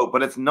think about,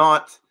 but it's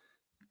not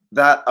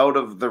that out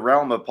of the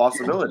realm of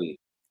possibility.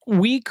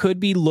 We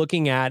could be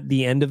looking at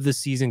the end of the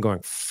season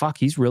going, fuck,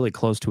 he's really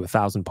close to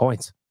 1,000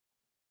 points.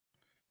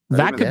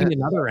 That could be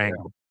another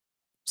angle.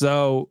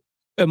 So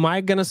am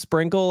I going to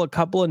sprinkle a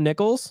couple of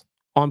nickels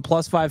on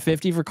plus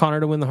 550 for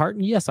Connor to win the Hart?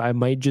 Yes, I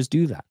might just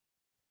do that.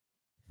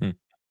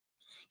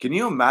 Can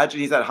you imagine?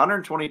 He's at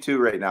 122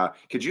 right now.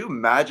 Could you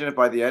imagine if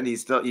by the end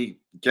he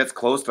gets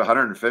close to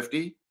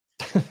 150?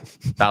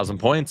 1,000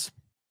 points.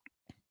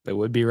 It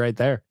would be right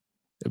there.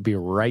 It would be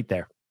right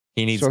there.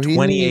 He needs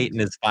 28 in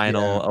his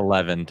final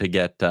 11 to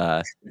get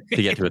to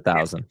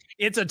 1,000.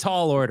 It's a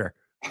tall order.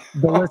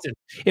 But listen,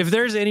 if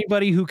there's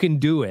anybody who can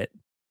do it,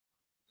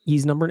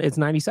 he's numbered. It's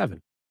 97.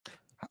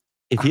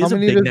 If he has a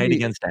big night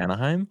against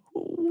Anaheim,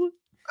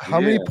 how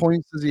many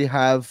points does he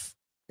have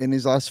in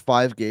his last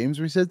 5 games?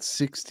 We said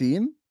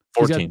 16.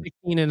 14. He's got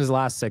 16 in his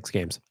last 6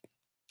 games.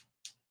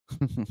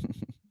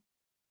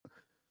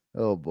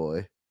 Oh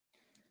boy.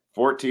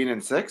 14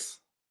 and 6.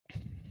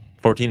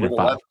 14 and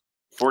 5.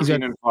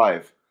 14 and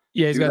 5.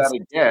 Yeah, he's got that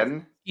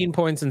again. 16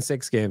 points in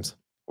 6 games.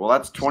 Well,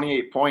 that's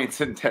 28 points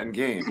in 10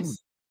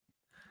 games.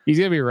 He's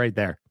gonna be right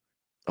there.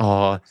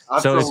 Oh,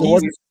 that's so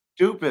he's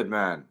stupid,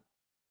 man.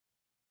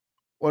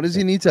 What does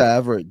he need to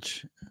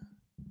average?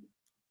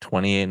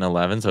 28 and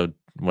 11, so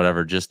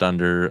whatever, just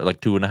under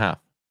like 2.5,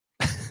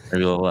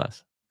 maybe a little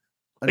less.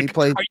 And he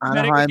played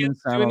Anaheim and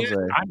San Jose.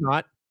 I'm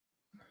not.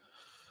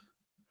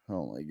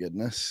 Oh my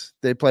goodness.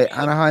 They play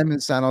Anaheim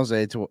and San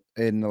Jose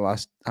in the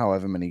last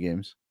however many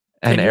games.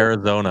 And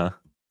Arizona.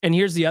 And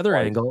here's the other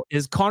angle: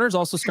 is Connor's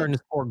also starting to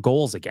score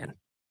goals again.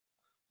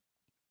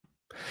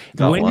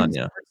 When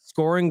he's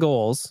scoring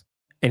goals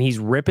and he's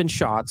ripping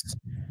shots,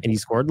 and he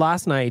scored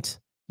last night,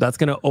 that's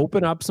going to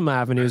open up some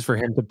avenues for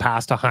him to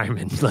pass to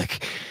Hyman.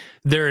 Like,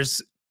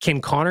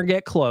 can Connor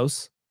get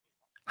close?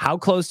 How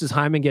close does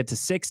Hyman get to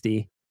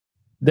 60?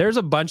 There's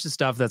a bunch of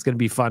stuff that's going to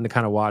be fun to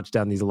kind of watch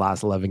down these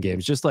last 11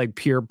 games, just like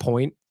pure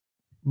point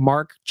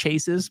mark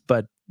chases,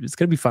 but it's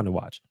going to be fun to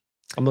watch.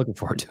 I'm looking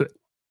forward to it.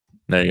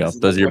 There you go.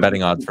 Those are your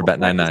betting odds for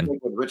Bet99.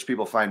 Rich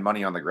people find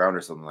money on the ground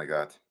or something like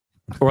that.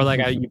 Or like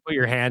you put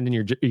your hand in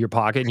your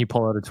pocket and you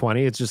pull out a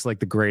 20. It's just like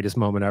the greatest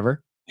moment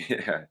ever.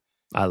 Yeah.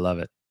 I love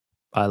it.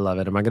 I love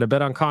it. Am I going to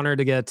bet on Connor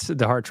to get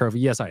the Hart Trophy?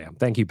 Yes, I am.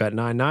 Thank you,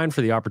 Bet99,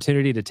 for the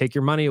opportunity to take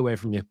your money away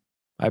from you.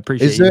 I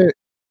appreciate it.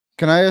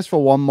 Can I ask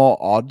for one more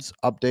odds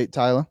update,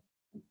 Tyler?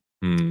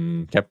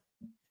 Yep.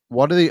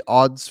 What are the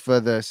odds for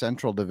the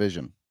Central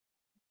Division?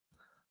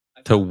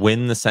 To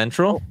win the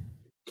Central?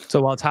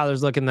 So while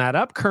Tyler's looking that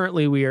up,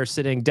 currently we are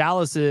sitting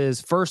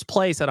Dallas's first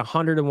place at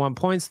 101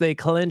 points. They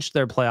clinched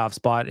their playoff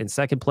spot. In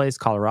second place,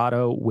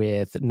 Colorado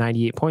with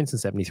 98 points in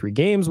 73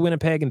 games.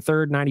 Winnipeg in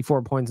third,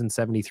 94 points in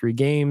 73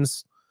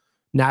 games.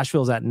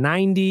 Nashville's at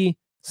 90.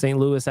 St.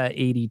 Louis at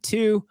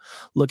 82.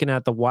 Looking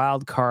at the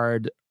wild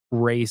card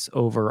race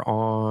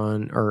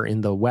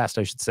in the West,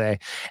 I should say.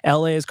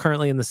 LA is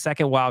currently in the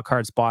second wild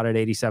card spot at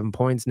 87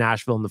 points.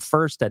 Nashville in the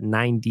first at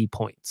 90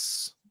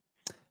 points.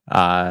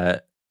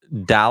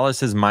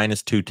 Dallas is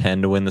minus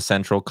 210 to win the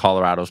Central.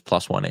 Colorado's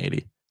plus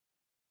 180.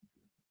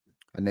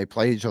 And they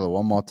play each other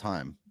one more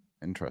time.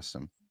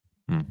 Interesting.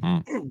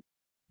 Mm-hmm.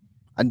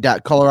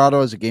 And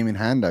Colorado is a game in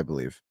hand, I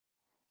believe.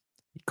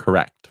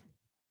 Correct.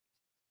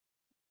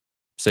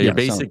 So you're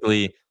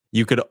basically,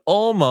 you could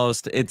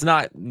almost, it's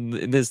not,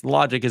 this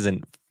logic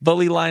isn't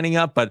fully lining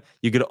up, but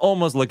you could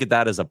almost look at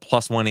that as a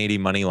plus 180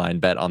 money line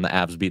bet on the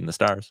Avs beating the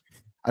Stars.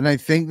 And I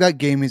think that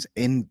game is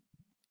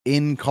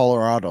in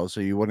Colorado,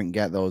 so you wouldn't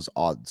get those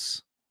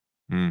odds.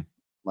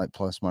 Like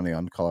plus money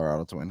on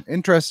Colorado to win.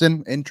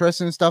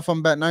 Interesting stuff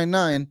on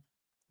Bet99.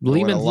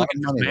 Lehman's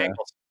looking for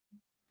angles.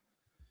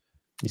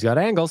 He's got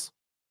angles.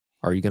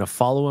 Are you going to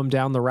follow him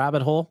down the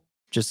rabbit hole,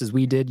 just as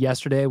we did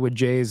yesterday with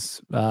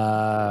Jay's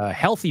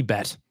healthy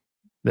bet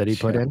that he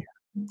put in?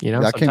 You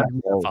know, that came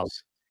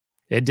close.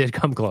 It did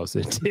come close.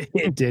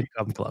 It did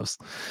come close.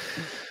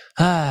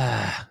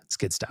 It's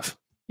good stuff.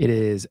 It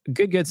is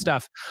good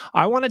stuff.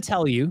 I want to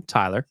tell you,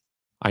 Tyler,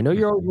 I know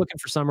you're always looking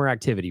for summer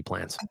activity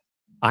plans.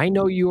 I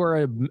know you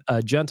are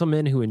a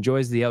gentleman who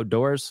enjoys the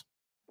outdoors,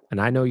 and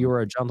I know you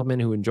are a gentleman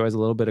who enjoys a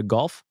little bit of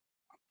golf,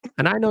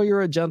 and I know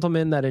you're a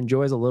gentleman that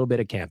enjoys a little bit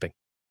of camping.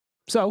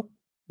 So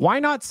why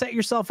not set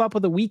yourself up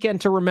with a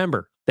weekend to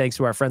remember? Thanks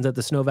to our friends at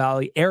the Snow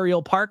Valley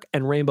Aerial Park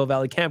and Rainbow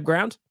Valley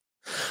Campground.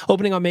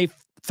 Opening on May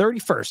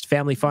 31st,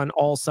 family fun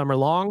all summer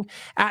long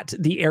at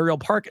the Aerial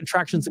Park.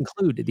 Attractions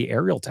include the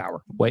Aerial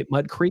Tower, White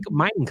Mud Creek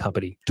Mining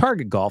Company,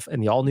 Target Golf,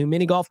 and the all-new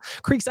mini golf.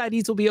 Creekside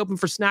Eats will be open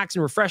for snacks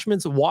and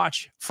refreshments.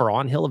 Watch for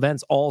on-hill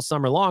events all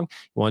summer long.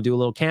 You want to do a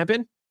little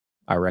camping?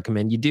 I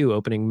recommend you do.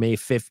 Opening May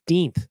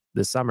 15th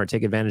this summer.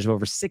 Take advantage of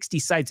over 60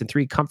 sites and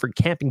 3 comfort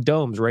camping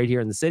domes right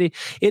here in the city.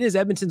 It is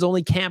Edmonton's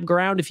only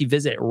campground. If you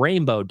visit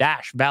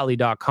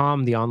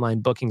rainbow-valley.com, the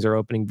online bookings are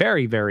opening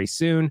very, very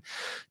soon.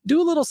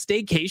 Do a little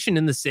staycation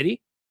in the city,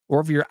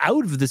 or if you're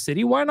out of the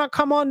city, why not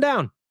come on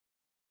down?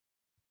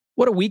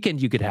 What a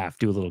weekend you could have.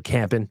 Do a little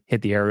camping,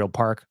 hit the aerial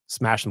park,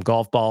 smash some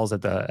golf balls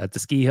at the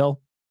ski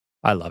hill.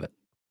 I love it.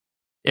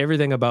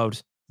 Everything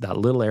about that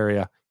little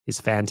area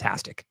is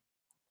fantastic.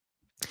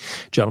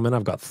 Gentlemen,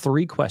 I've got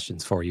 3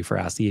 questions for you for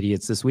Ask the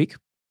Idiots this week.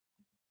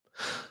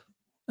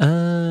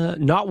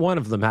 Not one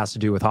of them has to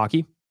do with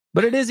hockey,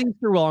 but it is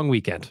Easter long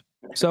weekend.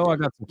 So I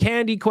got some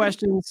candy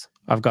questions,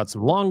 I've got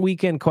some long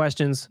weekend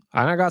questions,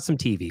 and I got some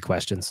TV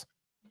questions.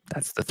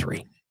 That's the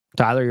 3.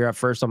 Tyler, you're up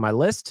first on my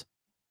list.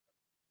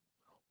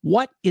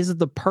 What is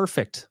the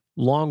perfect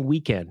long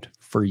weekend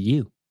for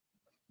you?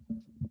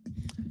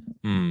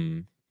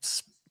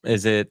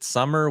 Is it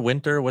summer,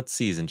 winter? What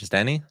season? Just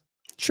any?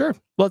 Sure.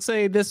 Let's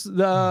say this,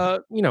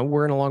 we're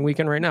in a long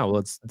weekend right now.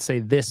 Let's say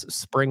this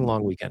spring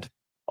long weekend.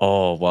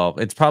 Oh, well,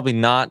 it's probably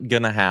not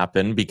going to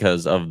happen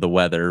because of the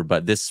weather,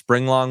 but this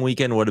spring long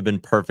weekend would have been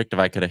perfect if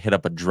I could have hit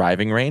up a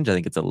driving range. I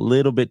think it's a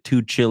little bit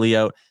too chilly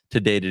out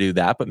today to do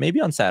that, but maybe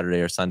on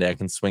Saturday or Sunday I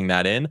can swing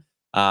that in.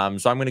 So I'm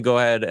going to go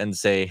ahead and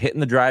say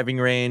hitting the driving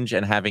range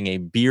and having a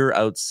beer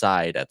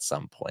outside at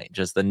some point.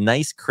 Just the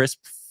nice, crisp,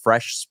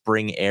 fresh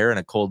spring air and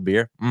a cold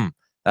beer.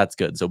 That's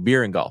good. So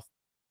beer and golf.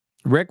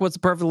 Rick, what's the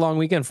perfect long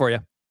weekend for you?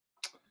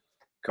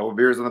 Couple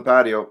beers on the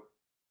patio.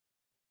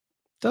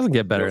 Doesn't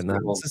get better than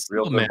that.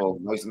 Real simple.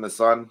 Nice in the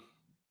sun.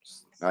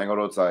 Just hang out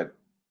outside.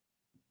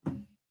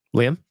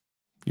 Liam,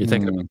 you're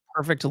thinking of a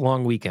perfect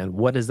long weekend.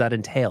 What does that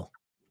entail?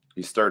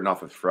 He's starting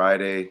off with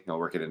Friday,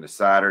 working into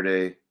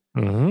Saturday.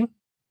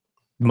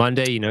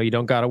 Monday, you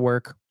don't got to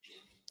work.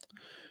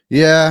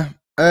 Yeah.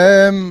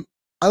 I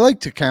like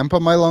to camp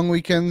on my long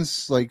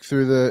weekends, like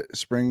through the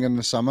spring and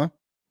the summer.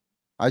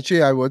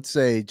 Actually, I would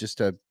say, just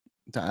to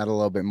add a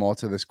little bit more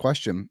to this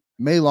question,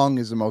 May long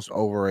is the most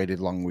overrated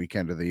long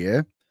weekend of the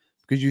year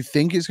because you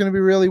think it's going to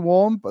be really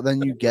warm, but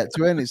then you get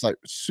to it and it's like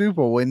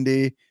super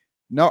windy,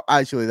 not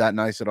actually that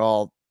nice at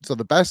all. So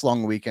the best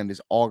long weekend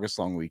is August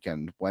long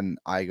weekend when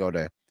I go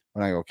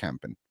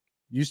camping.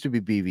 Used to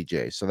be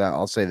BVJ, so that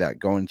I'll say that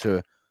going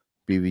to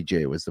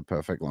BVJ was the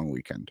perfect long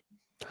weekend.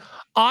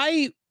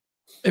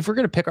 If we're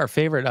going to pick our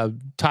favorite,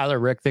 Tyler,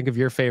 Rick, think of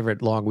your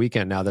favorite long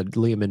weekend now that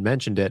Liam had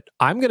mentioned it.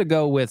 I'm going to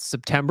go with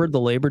September, the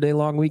Labor Day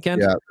long weekend.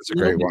 Yeah, that's a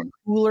great one.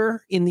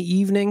 Cooler in the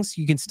evenings.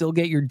 You can still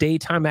get your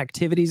daytime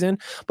activities in.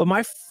 But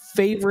my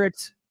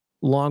favorite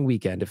long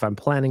weekend, if I'm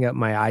planning out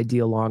my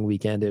ideal long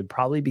weekend, it'd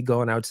probably be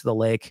going out to the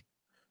lake,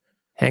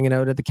 hanging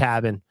out at the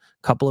cabin,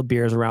 a couple of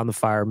beers around the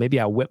fire.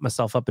 Maybe I whip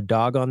myself up a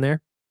dog on there.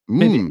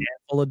 Maybe a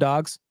handful of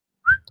dogs.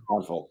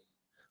 Awful.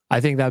 I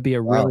think that'd be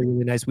a really,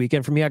 really nice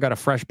weekend for me. I got a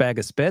fresh bag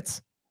of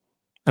Spits,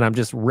 and I'm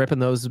just ripping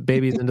those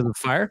babies into the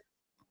fire.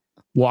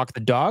 Walk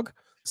the dog,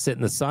 sit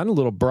in the sun, a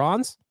little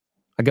bronze.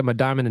 I get my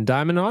diamond and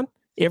diamond on.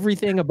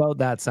 Everything about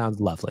that sounds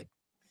lovely.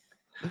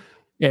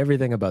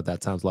 Everything about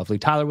that sounds lovely.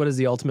 Tyler, what is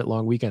the ultimate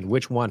long weekend?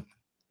 Which one?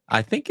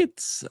 I think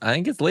it's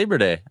Labor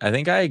Day. I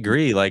think I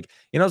agree. Like,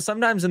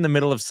 sometimes in the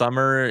middle of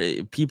summer,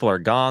 people are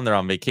gone, they're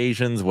on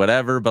vacations,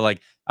 whatever. But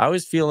like, I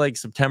always feel like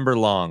September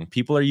long.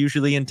 People are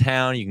usually in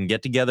town. You can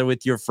get together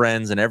with your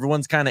friends, and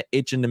everyone's kind of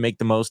itching to make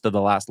the most of the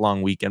last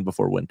long weekend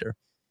before winter.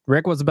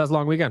 Rick, what's the best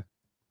long weekend?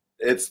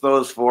 It's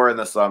those 4 in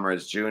the summer.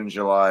 It's June,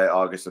 July,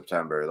 August,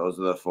 September. Those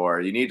are the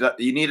 4. You need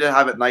to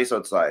have it nice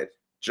outside.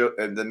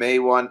 The May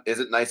one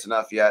isn't nice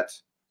enough yet.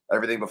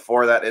 Everything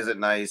before that isn't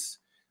nice.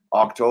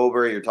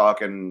 October, you're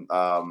talking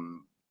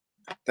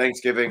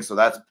Thanksgiving, so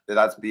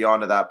that's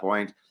beyond at that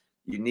point.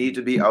 You need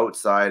to be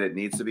outside. It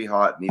needs to be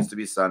hot. It needs to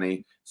be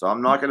sunny. So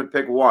I'm not going to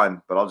pick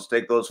one, but I'll just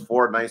take those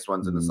 4 nice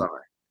ones in the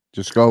summer.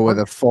 Just go with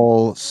a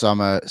full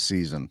summer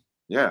season.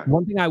 Yeah.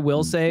 One thing I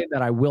will say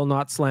that I will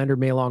not slander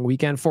May long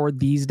weekend for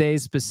these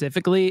days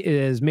specifically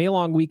is May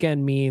long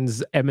weekend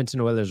means Edmonton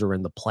Oilers are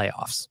in the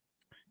playoffs.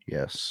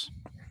 Yes.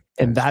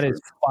 And that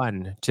is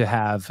fun to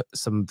have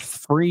some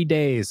 3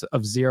 days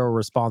of zero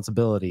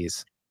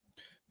responsibilities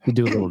to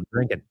do a little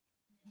drinking.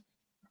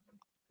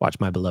 Watch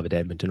my beloved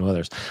Edmonton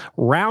Oilers.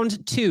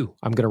 Round 2.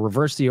 I'm going to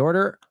reverse the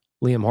order.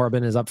 Liam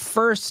Horban is up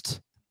first.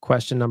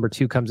 Question number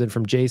 2 comes in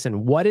from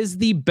Jason. What is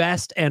the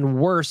best and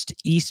worst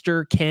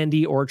Easter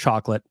candy or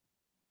chocolate?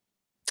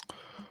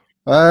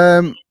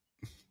 The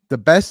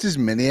best is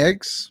mini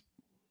eggs.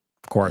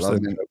 Of course.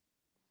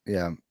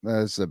 Yeah,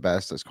 that's the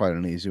best. That's quite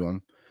an easy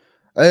one.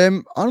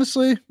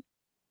 Honestly,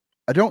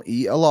 I don't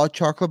eat a lot of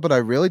chocolate, but I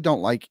really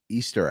don't like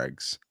Easter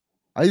eggs.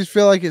 I just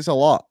feel like it's a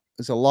lot.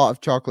 It's a lot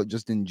of chocolate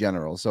just in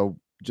general. So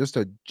just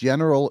a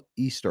general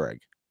Easter egg.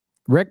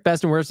 Rick,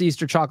 best and worst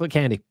Easter chocolate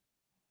candy.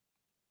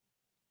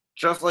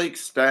 Just like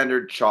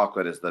standard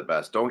chocolate is the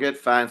best. Don't get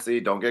fancy.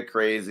 Don't get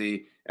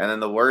crazy. And then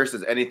the worst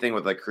is anything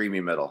with like creamy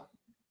middle.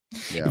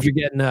 Yeah. If you're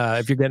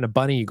getting a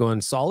bunny, you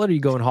going solid or you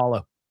going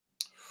hollow?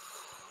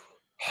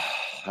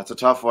 That's a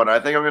tough one. I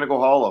think I'm gonna go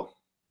hollow.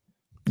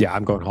 Yeah,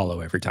 I'm going hollow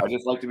every time. I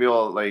just like to be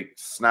able to like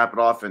snap it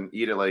off and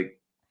eat it like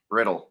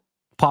brittle.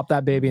 Pop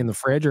that baby in the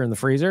fridge or in the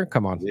freezer.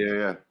 Come on.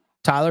 Yeah.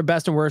 Tyler,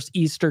 best and worst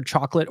Easter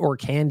chocolate or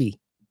candy?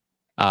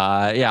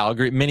 Yeah, I'll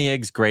agree. Mini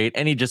eggs, great.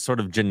 Any just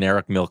sort of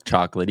generic milk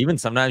chocolate. Even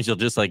sometimes you'll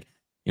just like,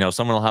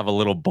 someone will have a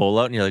little bowl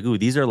out and you're like, ooh,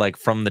 these are like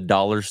from the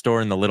dollar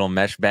store in the little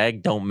mesh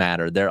bag. Don't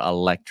matter. They're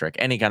electric.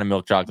 Any kind of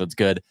milk chocolate's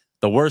good.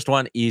 The worst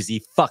one,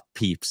 easy. Fuck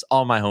Peeps.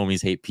 All my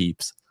homies hate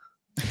Peeps.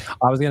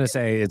 I was going to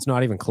say, it's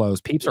not even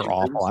close. Peeps are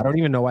awful. I don't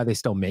even know why they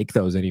still make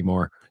those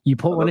anymore. You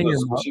put one in your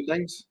mouth.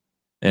 Things?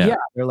 Yeah,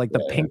 they're like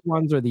the pink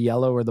ones or the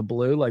yellow or the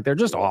blue. Like they're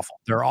just awful.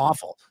 They're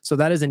awful. So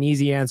that is an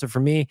easy answer for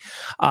me.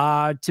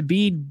 To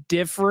be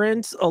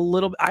different a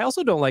little. I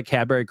also don't like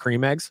Cadbury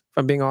cream eggs, if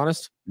I'm being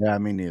honest. Yeah,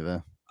 me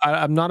neither.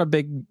 I'm not a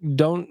big.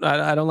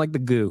 I don't like the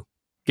goo.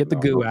 Get the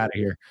goo out of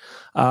here.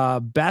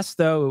 Best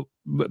though,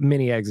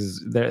 mini eggs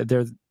is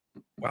they're.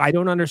 I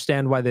don't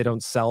understand why they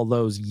don't sell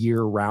those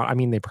year round. I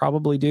mean, they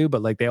probably do,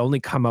 but like they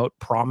only come out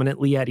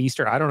prominently at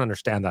Easter. I don't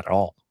understand that at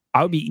all.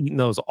 I would be eating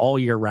those all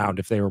year round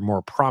if they were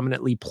more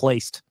prominently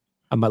placed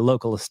on my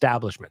local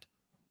establishment.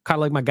 Kind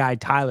of like my guy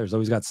Tyler's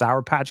always got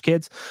Sour Patch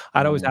Kids.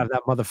 I'd always have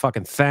that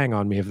motherfucking thing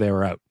on me if they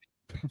were out.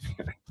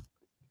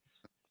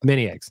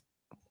 Mini eggs.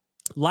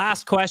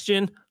 Last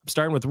question. I'm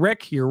starting with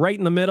Rick. You're right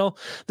in the middle.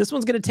 This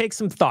one's going to take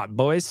some thought,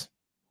 boys.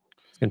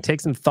 It's going to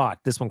take some thought.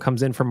 This one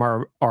comes in from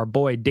our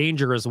boy,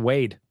 Dangerous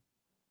Wade.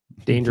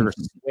 Dangerous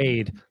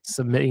Wade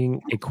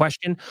submitting a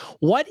question.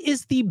 What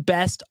is the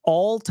best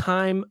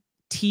all-time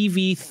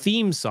TV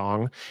theme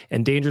song?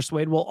 And Dangerous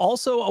Wade will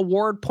also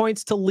award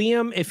points to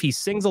Liam if he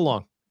sings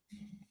along.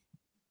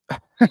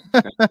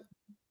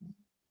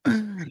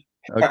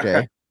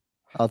 Okay,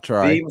 I'll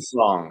try. Theme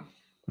song.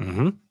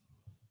 Mm-hmm.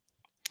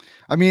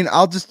 I mean,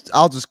 I'll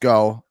just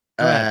go.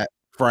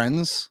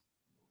 Friends.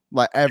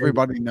 Like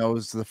everybody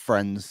knows the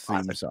Friends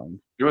theme song.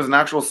 It was an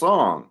actual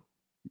song.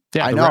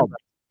 Yeah, I know,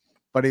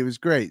 but it was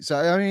great. So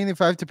I mean,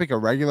 if I have to pick a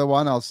regular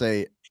one, I'll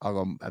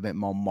go a bit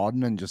more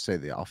modern and just say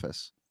The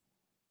Office.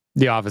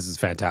 The Office is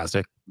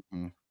fantastic.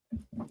 See,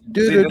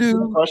 this is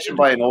a question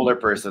by an older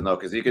person though,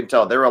 because you can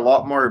tell there were a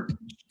lot more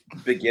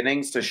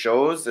beginnings to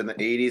shows in the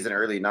 80s and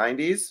early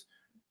 90s,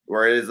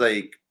 where it is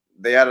like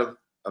they had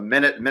a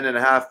minute and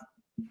a half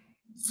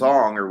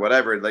song or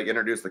whatever, like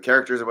introduce the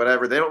characters or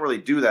whatever. They don't really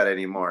do that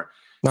anymore.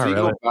 Not so you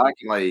really. go back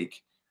and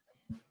like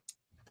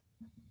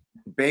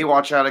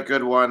Baywatch had a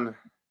good one.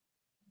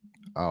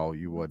 Oh,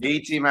 you would.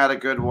 A-Team had a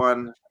good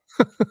one.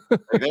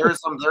 Like, there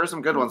were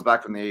some good ones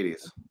back from the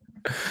 80s.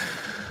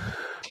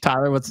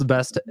 Tyler, what's the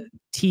best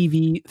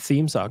TV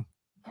theme song?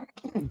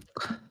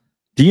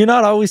 Do you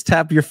not always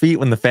tap your feet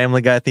when the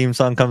Family Guy theme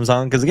song comes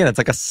on? Because again, it's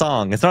like a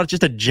song. It's not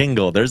just a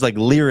jingle. There's like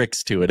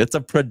lyrics to it. It's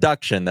a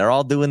production. They're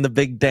all doing the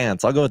big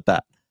dance. I'll go with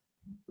that.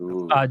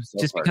 Ooh,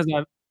 Just because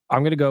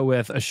I'm going to go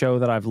with a show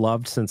that I've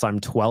loved since I'm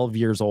 12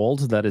 years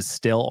old that is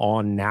still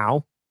on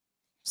now.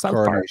 South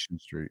Coronation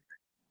Park. Street.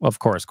 Of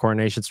course,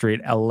 Coronation Street,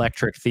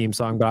 electric theme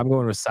song, but I'm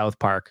going with South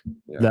Park.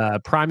 Yeah.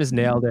 The Primus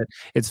nailed it.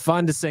 It's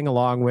fun to sing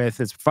along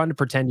with. It's fun to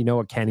pretend you know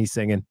what Kenny's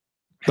singing.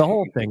 The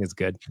whole thing is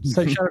good.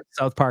 So shout out to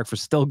South Park for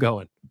still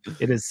going.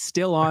 It is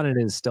still on and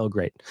it is still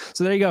great.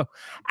 So there you go.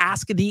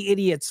 Ask the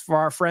Idiots for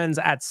our friends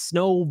at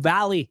Snow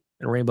Valley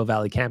and Rainbow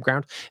Valley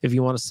Campground. If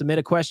you want to submit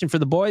a question for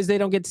the boys, they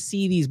don't get to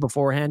see these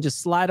beforehand.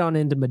 Just slide on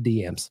into my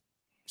DMs.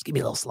 Just give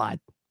me a little slide.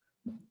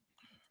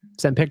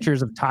 Send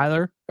pictures of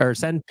Tyler, or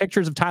send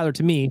pictures of Tyler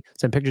to me.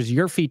 Send pictures of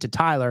your feet to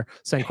Tyler.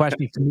 Send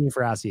questions to me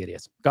for Ask the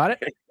Idiots. Got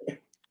it?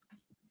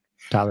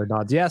 Tyler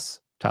nods yes.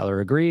 Tyler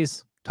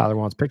agrees. Tyler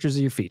wants pictures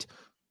of your feet.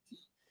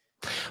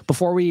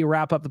 Before we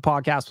wrap up the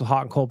podcast with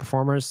hot and cold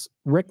performers,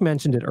 Rick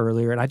mentioned it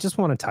earlier, and I just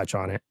want to touch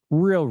on it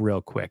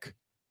real quick.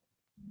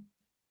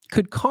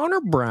 Could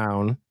Connor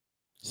Brown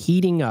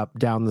heating up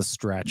down the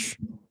stretch?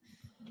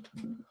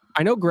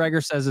 I know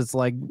Gregor says it's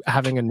like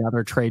having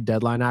another trade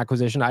deadline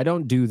acquisition. I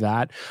don't do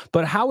that.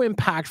 But how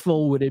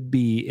impactful would it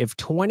be if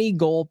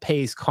 20-goal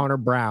pace Connor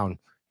Brown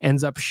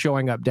ends up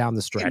showing up down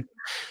the stretch?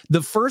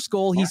 The first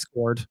goal he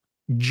scored,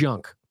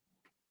 junk.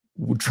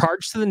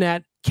 Charged to the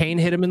net. Kane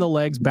hit him in the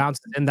legs,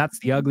 bounced, and that's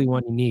the ugly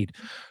one you need.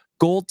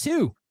 Goal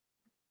 2.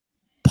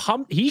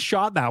 Pumped. He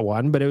shot that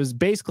one, but it was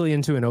basically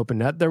into an open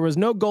net. There was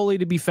no goalie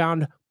to be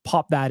found.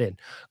 Pop that in.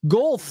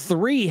 Goal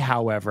 3,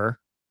 however,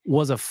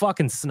 was a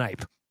fucking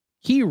snipe.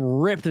 He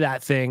ripped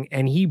that thing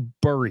and he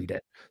buried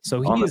it.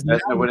 So he is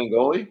the winning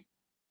goalie.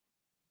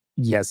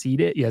 Yes, he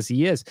did. Yes,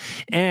 he is.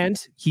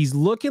 And he's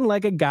looking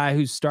like a guy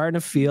who's starting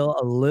to feel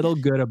a little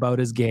good about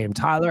his game.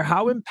 Tyler,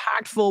 how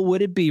impactful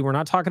would it be? We're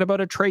not talking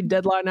about a trade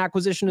deadline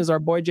acquisition, as our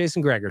boy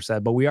Jason Gregor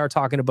said, but we are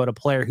talking about a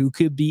player who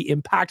could be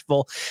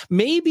impactful.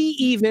 Maybe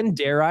even,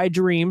 dare I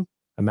dream,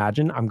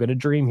 imagine, I'm going to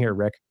dream here,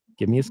 Rick.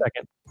 Give me a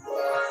second.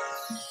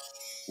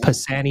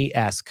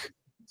 Pisani-esque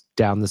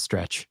down the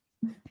stretch.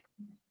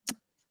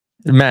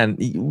 Man,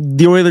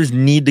 the Oilers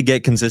need to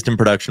get consistent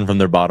production from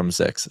their bottom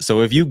six.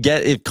 So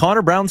if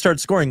Connor Brown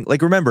starts scoring,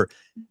 like remember,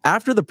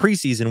 after the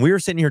preseason, we were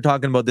sitting here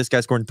talking about this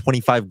guy scoring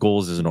 25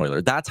 goals as an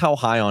Oiler. That's how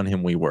high on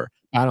him we were.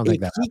 I don't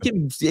think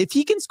if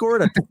he can score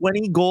at a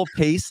 20 goal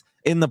pace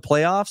in the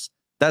playoffs,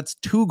 that's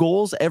 2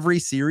 goals every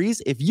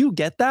series. If you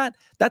get that,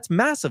 that's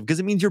massive because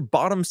it means your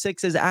bottom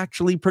six is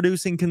actually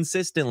producing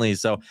consistently.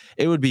 So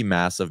it would be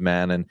massive,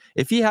 man. And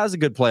if he has a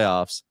good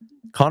playoffs,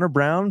 Connor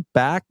Brown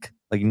back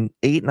like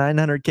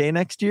 800-900K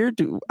next year,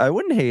 I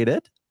wouldn't hate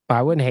it.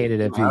 I wouldn't hate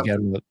it if he got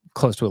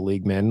close to a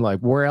league man.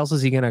 Like, where else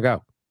is he going to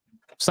go?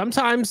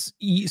 Sometimes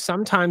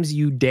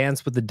you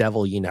dance with the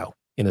devil,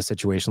 in a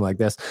situation like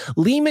this.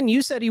 Lehman,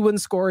 you said he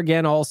wouldn't score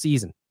again all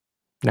season.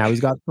 Now he's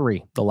got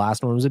 3. The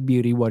last one was a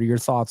beauty. What are your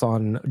thoughts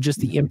on just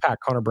the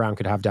impact Connor Brown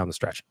could have down the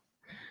stretch?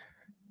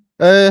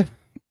 Yeah,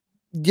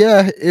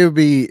 it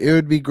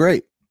would be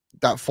great.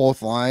 That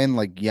fourth line,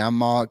 like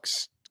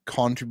Janmark's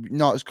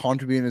not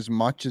contributing as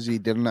much as he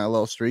did in that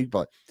little streak,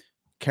 but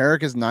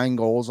Carrick has 9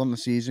 goals on the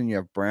season. You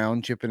have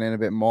Brown chipping in a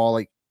bit more.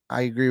 Like,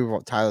 I agree with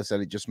what Tyler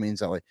said. It just means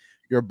that like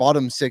your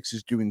bottom six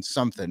is doing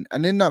something.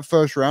 And in that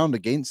first round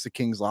against the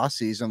Kings last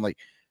season, like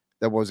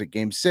there was at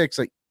game 6,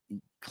 like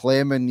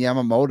Clem and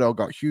Yamamoto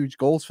got huge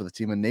goals for the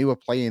team, and they were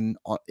playing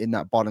in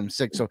that bottom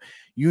 6. So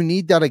you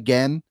need that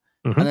again.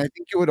 And I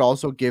think it would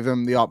also give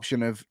him the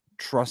option of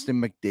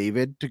trusting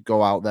McDavid to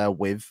go out there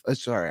with,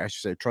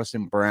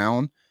 trusting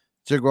Brown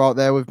to go out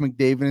there with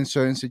McDavid in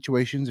certain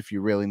situations if you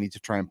really need to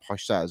try and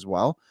push that as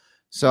well.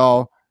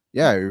 So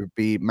yeah, it would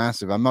be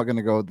massive. I'm not going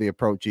to go the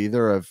approach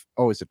either of,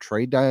 it's a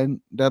trade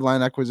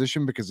deadline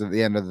acquisition, because at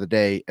the end of the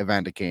day,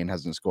 Evander Kane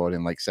hasn't scored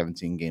in like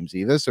 17 games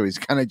either. So he's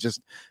kind of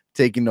just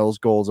taking those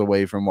goals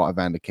away from what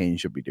Evander Kane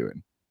should be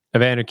doing.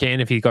 Evander Kane,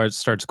 if he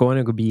starts going,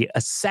 it could be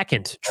a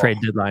second trade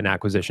deadline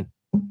acquisition.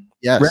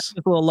 Yes.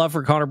 A little love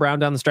for Connor Brown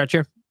down the stretch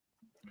here.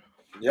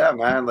 Yeah,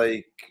 man.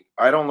 Like,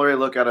 I don't really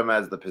look at him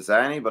as the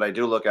Pisani, but I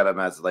do look at him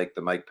as like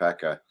the Mike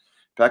Pekka.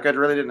 Pekka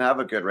really didn't have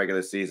a good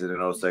regular season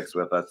in 06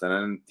 with us, and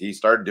then he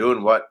started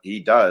doing what he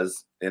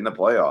does in the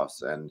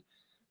playoffs. And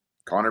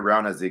Connor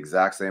Brown has the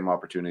exact same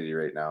opportunity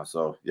right now.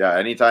 So yeah,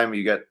 anytime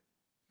you get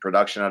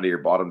production out of your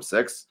bottom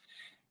 6,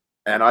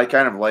 and I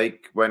kind of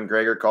like when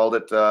Gregor called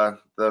it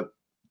the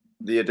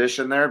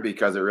addition there,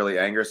 because it really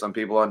angers some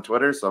people on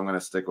Twitter. So I'm going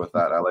to stick with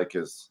that. I like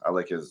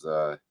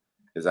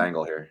his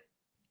angle here.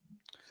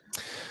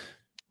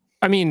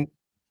 I mean,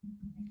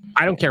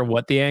 I don't care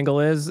what the angle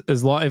is,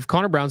 as long if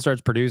Connor Brown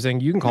starts producing,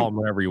 you can call him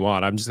whatever you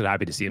want. I'm just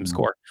happy to see him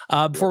score.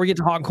 Before we get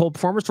to hot and cold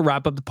performers to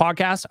wrap up the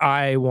podcast,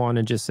 I want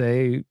to just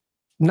say,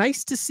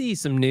 nice to see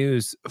some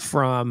news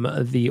from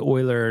the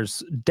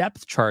Oilers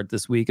depth chart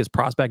this week, as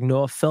prospect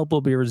Noah Philp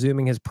will be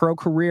resuming his pro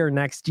career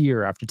next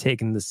year after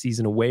taking the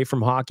season away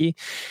from hockey.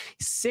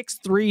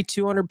 6'3",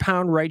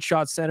 200-pound right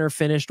shot center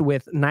finished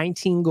with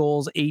 19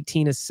 goals,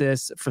 18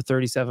 assists for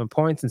 37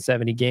 points in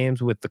 70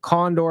 games with the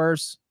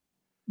Condors.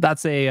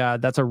 That's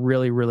a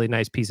really, really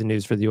nice piece of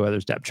news for the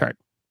Oilers depth chart.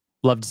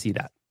 Love to see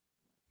that.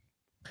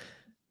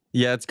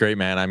 Yeah, it's great,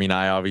 man. I mean,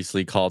 I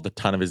obviously called a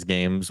ton of his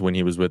games when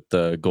he was with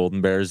the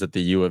Golden Bears at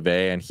the U of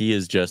A, and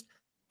he's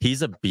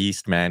a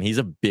beast, man. He's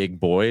a big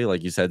boy,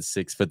 like you said,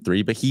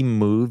 6'3", but he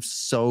moves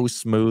so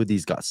smooth.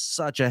 He's got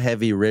such a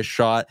heavy wrist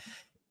shot.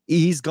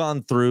 He's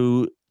gone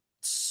through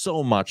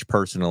so much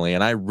personally,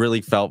 and I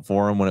really felt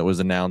for him when it was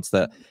announced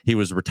that he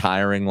was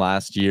retiring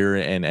last year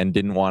and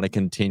didn't want to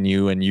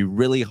continue. And you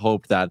really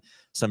hoped that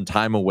some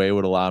time away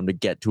would allow him to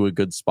get to a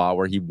good spot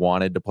where he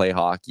wanted to play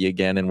hockey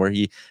again and where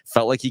he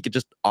felt like he could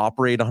just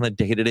operate on a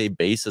day-to-day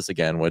basis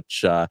again,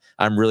 which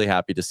I'm really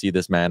happy to see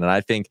this man. And I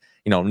think,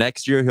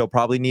 next year he'll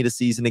probably need a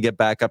season to get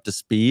back up to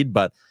speed,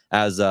 but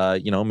as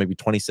maybe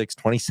 26,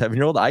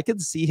 27-year-old, I could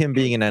see him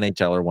being an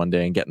NHLer one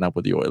day and getting up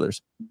with the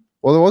Oilers.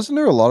 Well, wasn't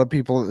there a lot of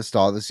people at the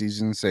start of the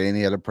season saying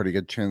he had a pretty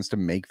good chance to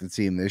make the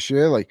team this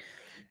year? Like,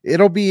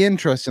 it'll be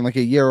interesting. Like,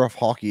 a year of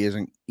hockey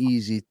isn't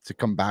easy to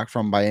come back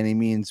from by any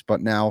means,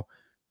 but now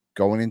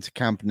going into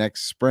camp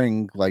next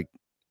spring, like,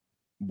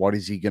 what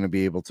is he going to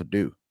be able to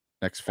do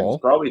next fall?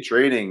 He's probably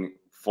training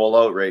full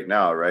out right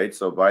now, right?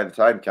 So by the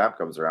time camp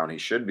comes around, he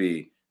should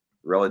be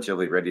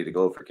relatively ready to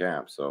go for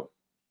camp. So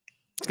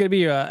it's going to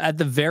be at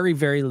the very,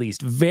 very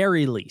least,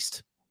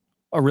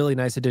 a really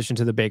nice addition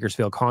to the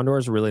Bakersfield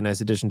Condors, a really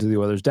nice addition to the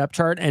Oilers depth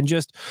chart, and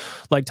just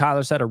like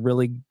Tyler said, a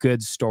really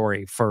good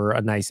story for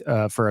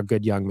a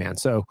good young man.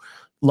 So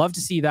love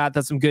to see that.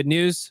 That's some good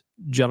news.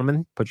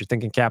 Gentlemen, put your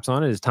thinking caps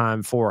on. It is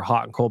time for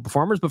hot and cold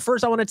performers. But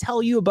first, I want to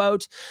tell you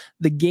about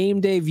the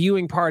game day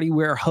viewing party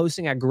we're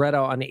hosting at Greta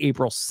on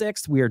April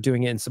 6th. We are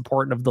doing it in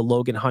support of the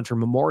Logan Hunter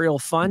Memorial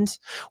Fund.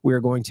 We are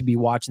going to be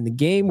watching the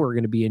game. We're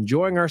going to be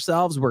enjoying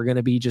ourselves. We're going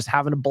to be just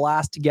having a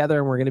blast together,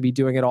 and we're going to be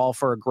doing it all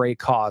for a great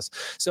cause.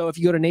 So if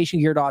you go to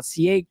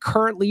nationgear.ca,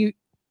 currently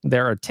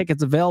there are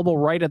tickets available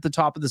right at the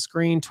top of the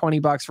screen.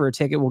 $20 for a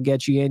ticket will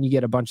get you in. You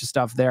get a bunch of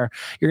stuff there.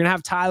 You're going to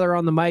have Tyler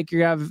on the mic.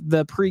 You're going to have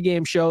the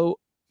pregame show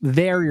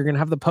there. You're going to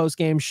have the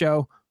post-game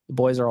show. The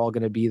boys are all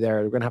going to be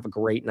there. We're going to have a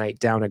great night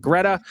down at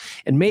Greta.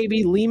 And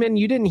maybe, Lehman,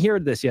 you didn't hear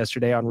this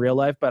yesterday on Real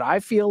Life, but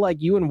I feel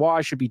like you and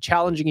Waz should be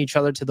challenging each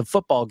other to the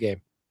football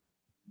game.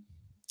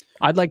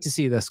 I'd like to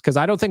see this because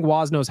I don't think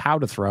Waz knows how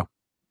to throw.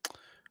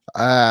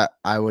 I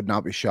would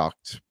not be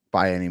shocked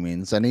by any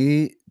means. And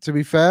to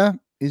be fair,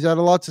 he's had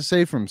a lot to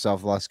say for himself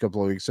the last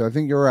couple of weeks. So I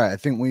think you're right. I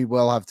think we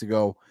will have to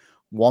go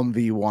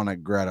 1v1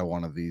 at Greta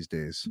one of these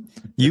days.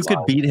 You could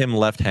beat him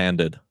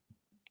left-handed.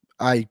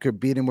 I could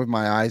beat him with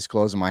my eyes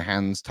closed and my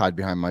hands tied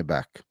behind my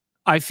back.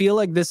 I feel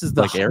like this is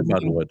the like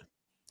Airbud would.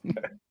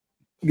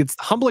 It's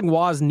humbling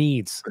Waz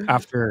needs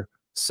after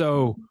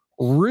so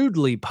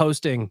rudely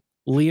posting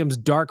Liam's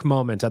dark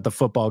moment at the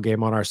football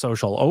game on our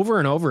social over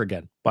and over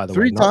again, by the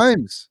way. 3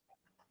 times.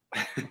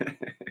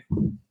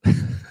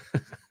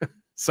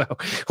 So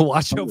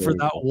watch out for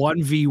that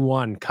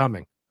 1v1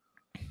 coming.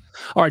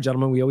 All right,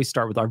 gentlemen, we always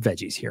start with our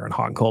veggies here on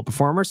Hot and Cold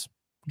Performers.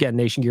 Get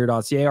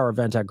nationgear.ca, our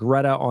event at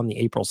Greta on the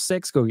April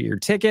 6th. Go get your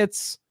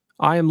tickets.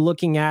 I am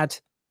looking at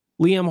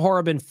Liam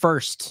Horrobin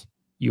first.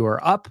 You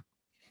are up.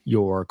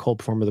 Your cold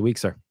performer of the week,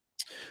 sir.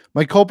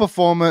 My cold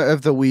performer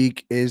of the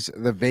week is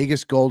the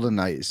Vegas Golden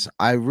Knights.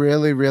 I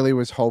really, really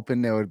was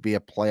hoping there would be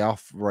a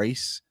playoff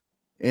race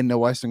in the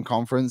Western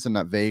Conference and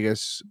that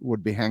Vegas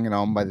would be hanging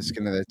on by the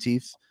skin of their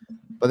teeth.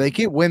 But they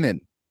keep winning,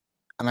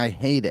 and I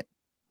hate it.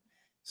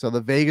 So the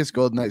Vegas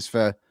Golden Knights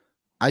for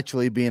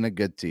actually being a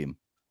good team.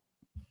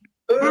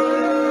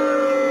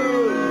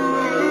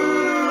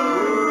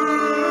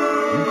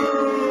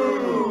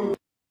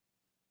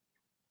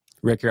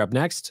 Rick, you're up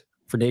next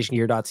for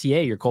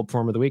nationgear.ca, your cold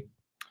performer of the week.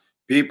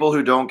 People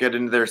who don't get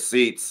into their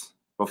seats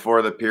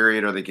before the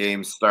period or the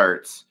game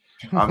starts.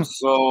 I'm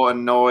so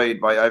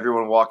annoyed by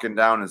everyone walking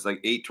down. It's like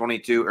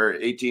 8:22 or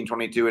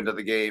 18:22 into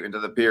the game, into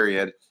the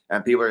period,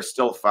 and people are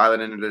still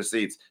filing into their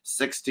seats.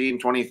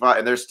 16:25,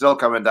 and they're still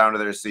coming down to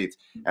their seats.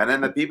 And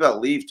then the people that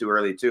leave too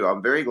early too.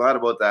 I'm very glad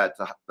about that.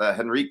 The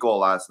Henrique goal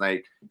last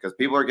night, because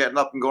people are getting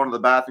up and going to the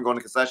bathroom, going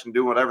to concession,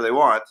 doing whatever they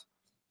want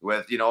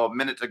with a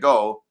minute to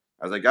go.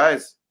 I was like,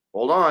 guys,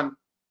 hold on.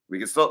 We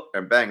can still,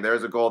 and bang,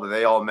 there's a goal that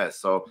they all miss.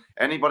 So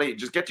anybody,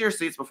 just get to your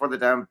seats before the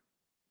damn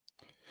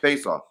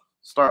face-off.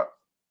 Start.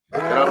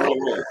 Get out of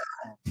the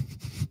way.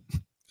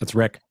 That's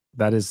Rick.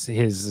 That is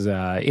his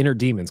inner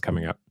demons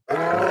coming up.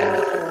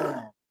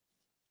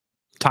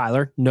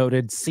 Tyler,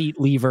 noted seat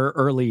leaver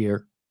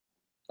earlier.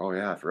 Oh,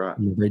 yeah, I forgot.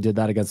 They did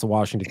that against the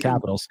Washington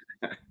Capitals.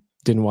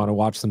 Didn't want to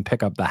watch them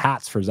pick up the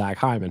hats for Zach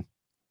Hyman.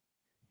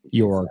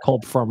 Your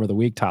cold performer of the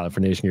week, Tyler,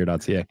 for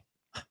nationgear.ca.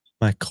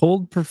 My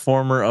cold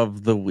performer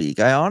of the week.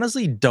 I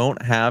honestly don't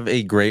have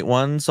a great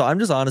one, so I'm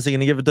just honestly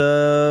going to give it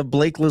to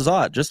Blake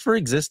Lizotte, just for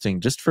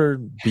existing, just for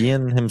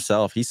being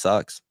himself. He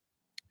sucks.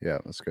 Yeah,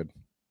 that's good.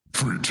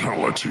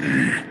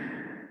 Fatality.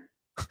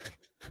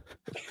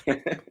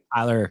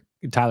 Tyler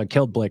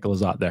killed Blake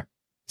Lizotte there.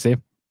 See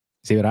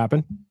what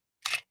happened?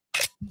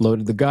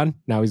 Loaded the gun.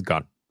 Now he's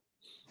gone.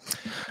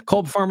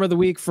 Cold performer of the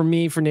week for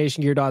me for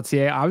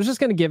nationgear.ca. I was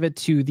just going to give it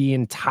to the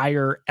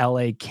entire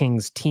LA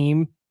Kings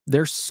team.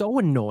 They're so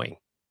annoying.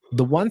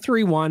 The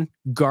 1-3-1,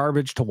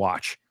 garbage to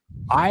watch.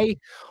 I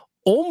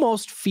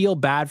almost feel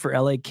bad for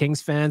LA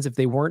Kings fans if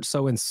they weren't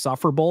so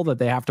insufferable that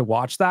they have to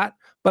watch that.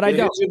 But I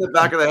don't. Hit you in the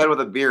back of the head with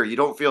a beer. You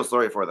don't feel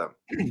sorry for them.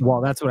 Well,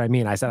 that's what I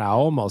mean. I said I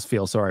almost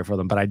feel sorry for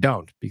them, but I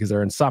don't, because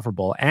they're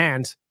insufferable.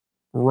 And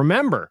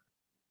remember,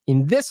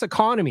 in this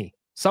economy,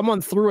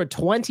 someone threw a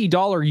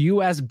 $20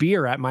 US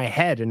beer at my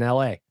head in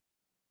LA.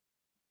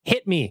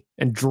 Hit me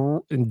and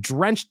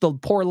drenched the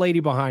poor lady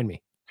behind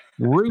me.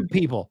 Rude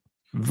people.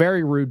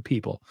 Very rude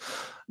people.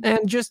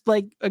 And just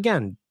like,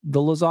 again, the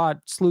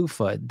Lizotte slew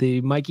foot, the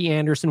Mikey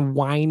Anderson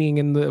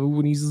whining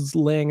when he's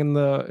laying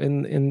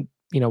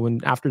when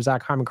after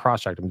Zach Hyman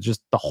cross-checked him.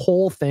 Just the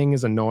whole thing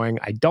is annoying.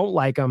 I don't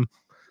like him,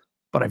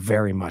 but I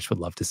very much would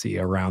love to see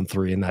a round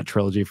 3 in that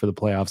trilogy for the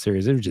playoff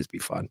series. It would just be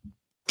fun.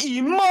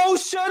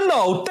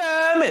 Emotional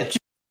damage.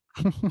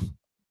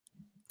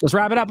 Let's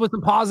wrap it up with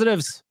some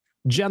positives.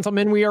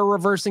 Gentlemen, we are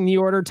reversing the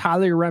order.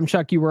 Tyler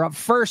Remchuk, you were up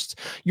first.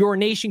 Your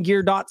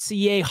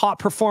nationgear.ca hot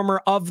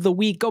performer of the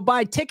week. Go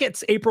buy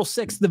tickets April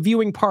 6th, the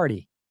viewing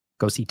party.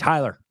 Go see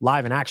Tyler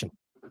live in action.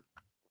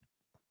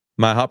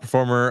 My hot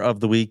performer of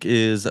the week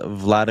is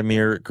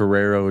Vladimir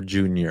Guerrero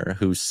Jr.,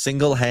 who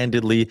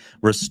single-handedly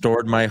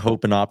restored my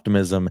hope and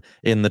optimism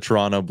in the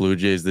Toronto Blue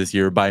Jays this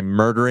year by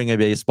murdering a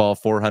baseball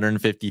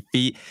 450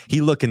 feet.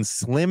 He's looking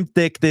slim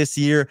thick this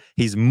year.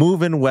 He's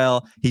moving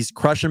well. He's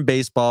crushing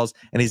baseballs,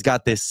 and he's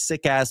got this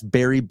sick-ass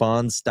Barry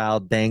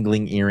Bonds-style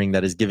dangling earring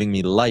that is giving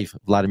me life.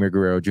 Vladimir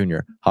Guerrero Jr.,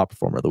 hot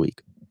performer of the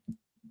week.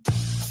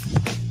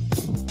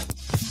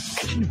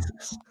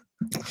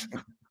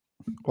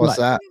 What's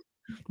that?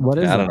 What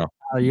is I don't that? know.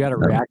 Oh, you got a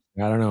reaction.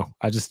 I don't know.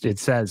 It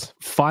says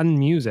fun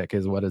music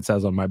is what it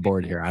says on my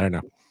board here. I don't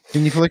know.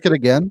 Can you flick it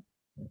again?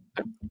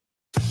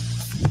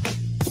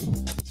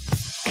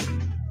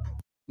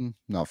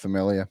 Not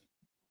familiar.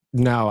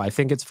 No, I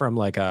think it's from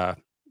like I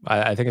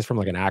think it's from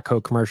like an ACO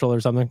commercial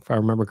or something, if I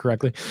remember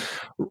correctly.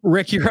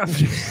 Rick, you're up.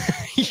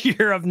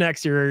 You're up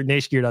next. Your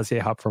NationGear.ca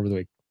hot performer of the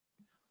week.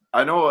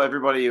 I know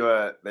everybody,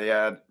 they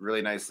had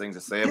really nice things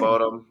to say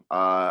about him.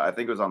 I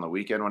think it was on the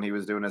weekend when he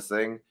was doing his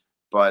thing.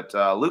 But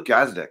Luke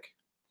Gazdic,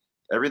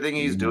 everything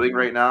he's doing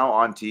right now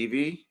on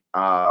TV,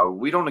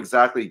 we don't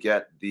exactly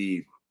get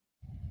the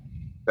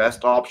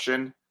best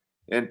option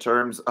in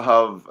terms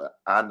of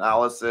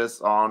analysis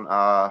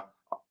on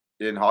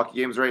in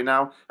hockey games right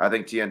now. I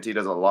think TNT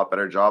does a lot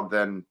better job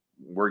than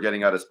we're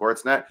getting out of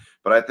Sportsnet.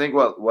 But I think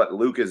what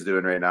Luke is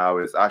doing right now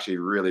is actually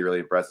really, really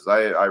impressive.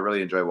 I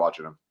really enjoy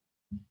watching him.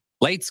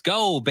 Let's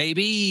go,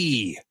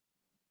 baby.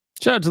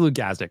 Shout out to Luke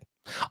Gazdic.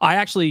 I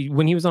actually,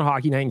 when he was on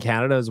Hockey Night in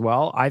Canada as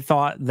well, I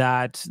thought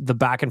that the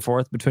back and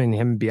forth between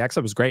him and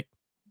BX was great.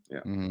 Yeah.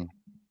 Mm-hmm.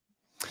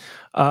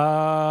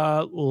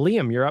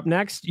 Liam, you're up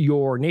next.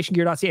 Your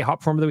NationGear.ca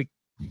hot performer of the week.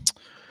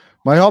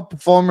 My hot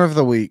performer of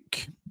the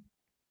week,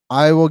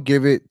 I will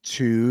give it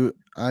to.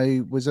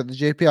 I was at the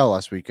JPL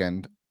last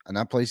weekend, and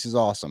that place is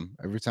awesome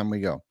every time we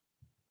go.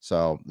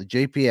 So the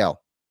JPL,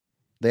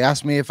 they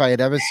asked me if I had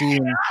ever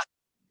seen.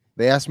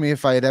 They asked me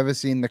if I had ever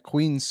seen the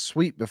Queen's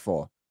Suite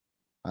before.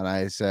 And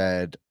I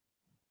said,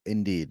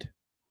 indeed.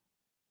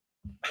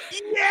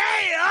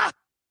 Yeah.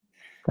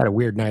 Got a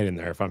weird night in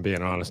there, if I'm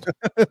being honest.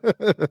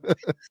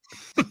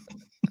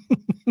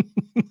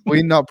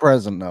 Queen not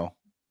present, though.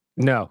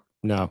 No.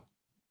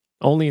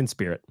 Only in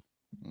spirit.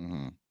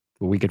 Mm-hmm.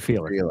 But we could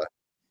feel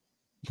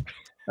it.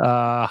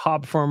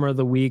 Hot performer of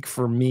the week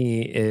for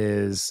me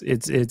is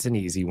it's an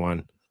easy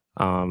one.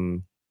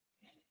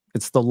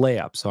 It's the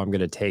layup, so I'm going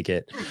to take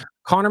it.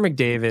 Connor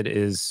McDavid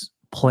is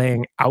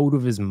playing out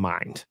of his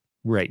mind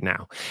right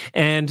now.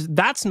 And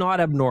that's not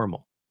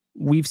abnormal.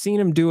 We've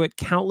seen him do it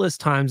countless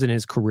times in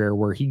his career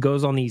where he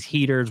goes on these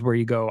heaters where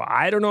you go,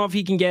 I don't know if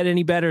he can get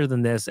any better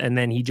than this. And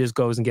then he just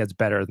goes and gets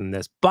better than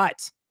this.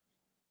 But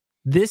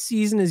this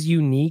season is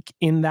unique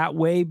in that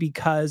way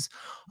because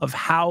of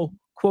how,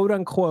 quote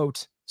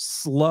unquote,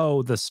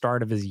 slow the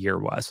start of his year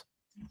was.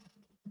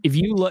 If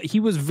you look,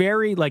 he was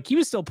he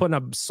was still putting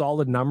up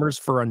solid numbers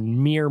for a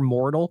mere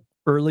mortal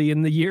early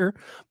in the year,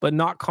 but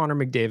not Connor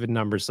McDavid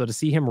numbers. So to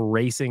see him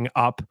racing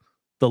up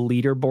the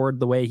leaderboard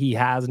the way he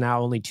has now,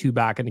 only 2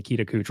 back of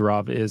Nikita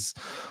Kucherov, is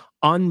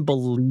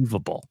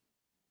unbelievable.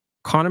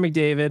 Connor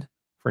McDavid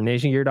for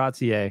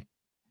NationGear.ca,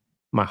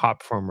 my hot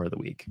performer of the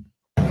week.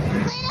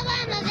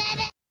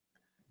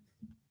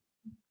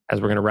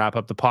 As we're going to wrap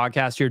up the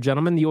podcast here,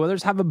 gentlemen, the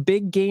Oilers have a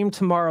big game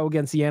tomorrow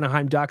against the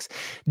Anaheim Ducks.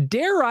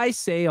 Dare I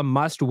say a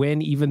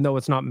must-win, even though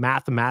it's not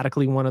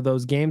mathematically one of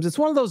those games. It's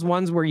one of those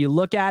ones where you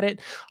look at it,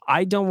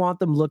 I don't want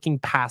them looking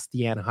past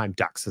the Anaheim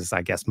Ducks is,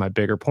 I guess, my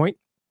bigger point.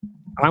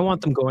 I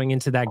want them going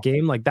into that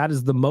game like that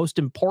is the most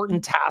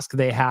important task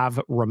they have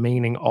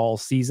remaining all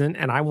season,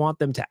 and I want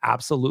them to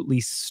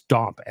absolutely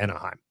stomp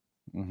Anaheim.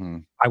 Mm-hmm.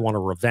 I want a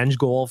revenge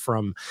goal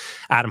from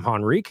Adam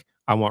Henrique.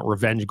 I want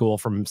revenge goal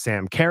from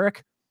Sam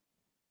Carrick.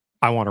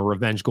 I want a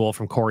revenge goal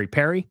from Corey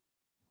Perry.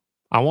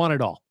 I want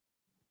it all.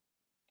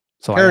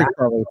 So Carrick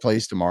probably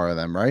plays tomorrow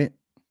then, right?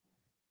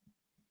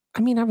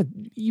 I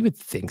mean, you would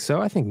think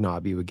so. I think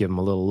Nobby would give him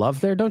a little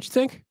love there, don't you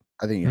think?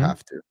 I think you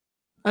have to.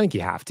 I think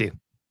you have to.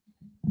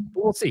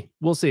 We'll see.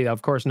 We'll see.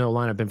 Of course, no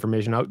lineup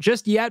information out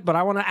just yet, but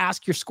I want to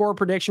ask your score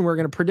prediction. We're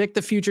going to predict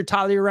the future.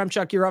 Tyler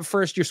Yaremchuk, you're up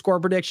first. Your score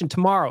prediction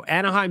tomorrow.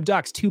 Anaheim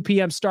Ducks, 2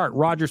 p.m. start.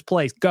 Rogers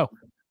Place. Go.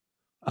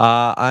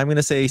 I'm going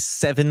to say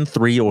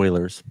 7-3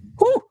 Oilers.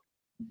 Woo!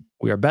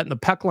 We are betting the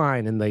puck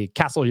line in the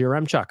Castle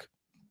Yaremchuk.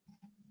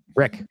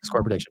 Rick,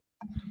 score prediction.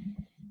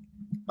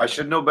 I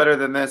should know better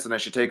than this, and I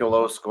should take a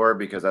low score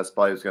because that's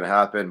probably what's going to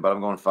happen, but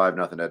I'm going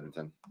 5-0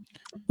 Edmonton.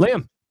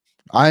 Liam.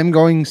 I'm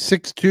going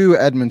 6-2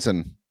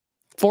 Edmonton.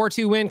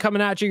 4-2 win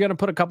coming at you. You're going to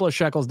put a couple of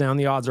shekels down.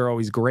 The odds are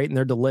always great, and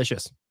they're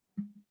delicious.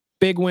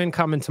 Big win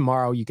coming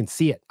tomorrow. You can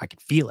see it. I can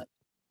feel it.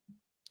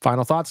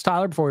 Final thoughts,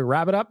 Tyler, before we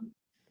wrap it up?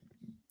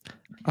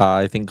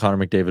 I think Connor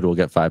McDavid will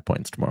get 5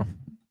 points tomorrow.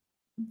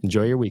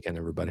 Enjoy your weekend,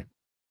 everybody.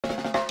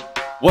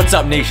 What's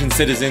up, Nation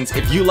citizens?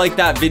 If you like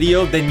that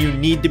video, then you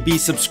need to be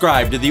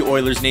subscribed to the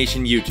Oilers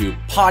Nation YouTube.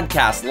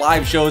 Podcasts,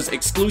 live shows,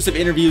 exclusive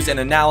interviews, and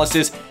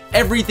analysis.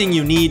 Everything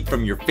you need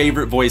from your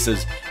favorite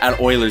voices at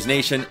Oilers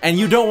Nation. And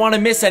you don't want to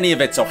miss any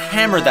of it, so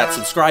hammer that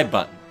subscribe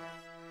button.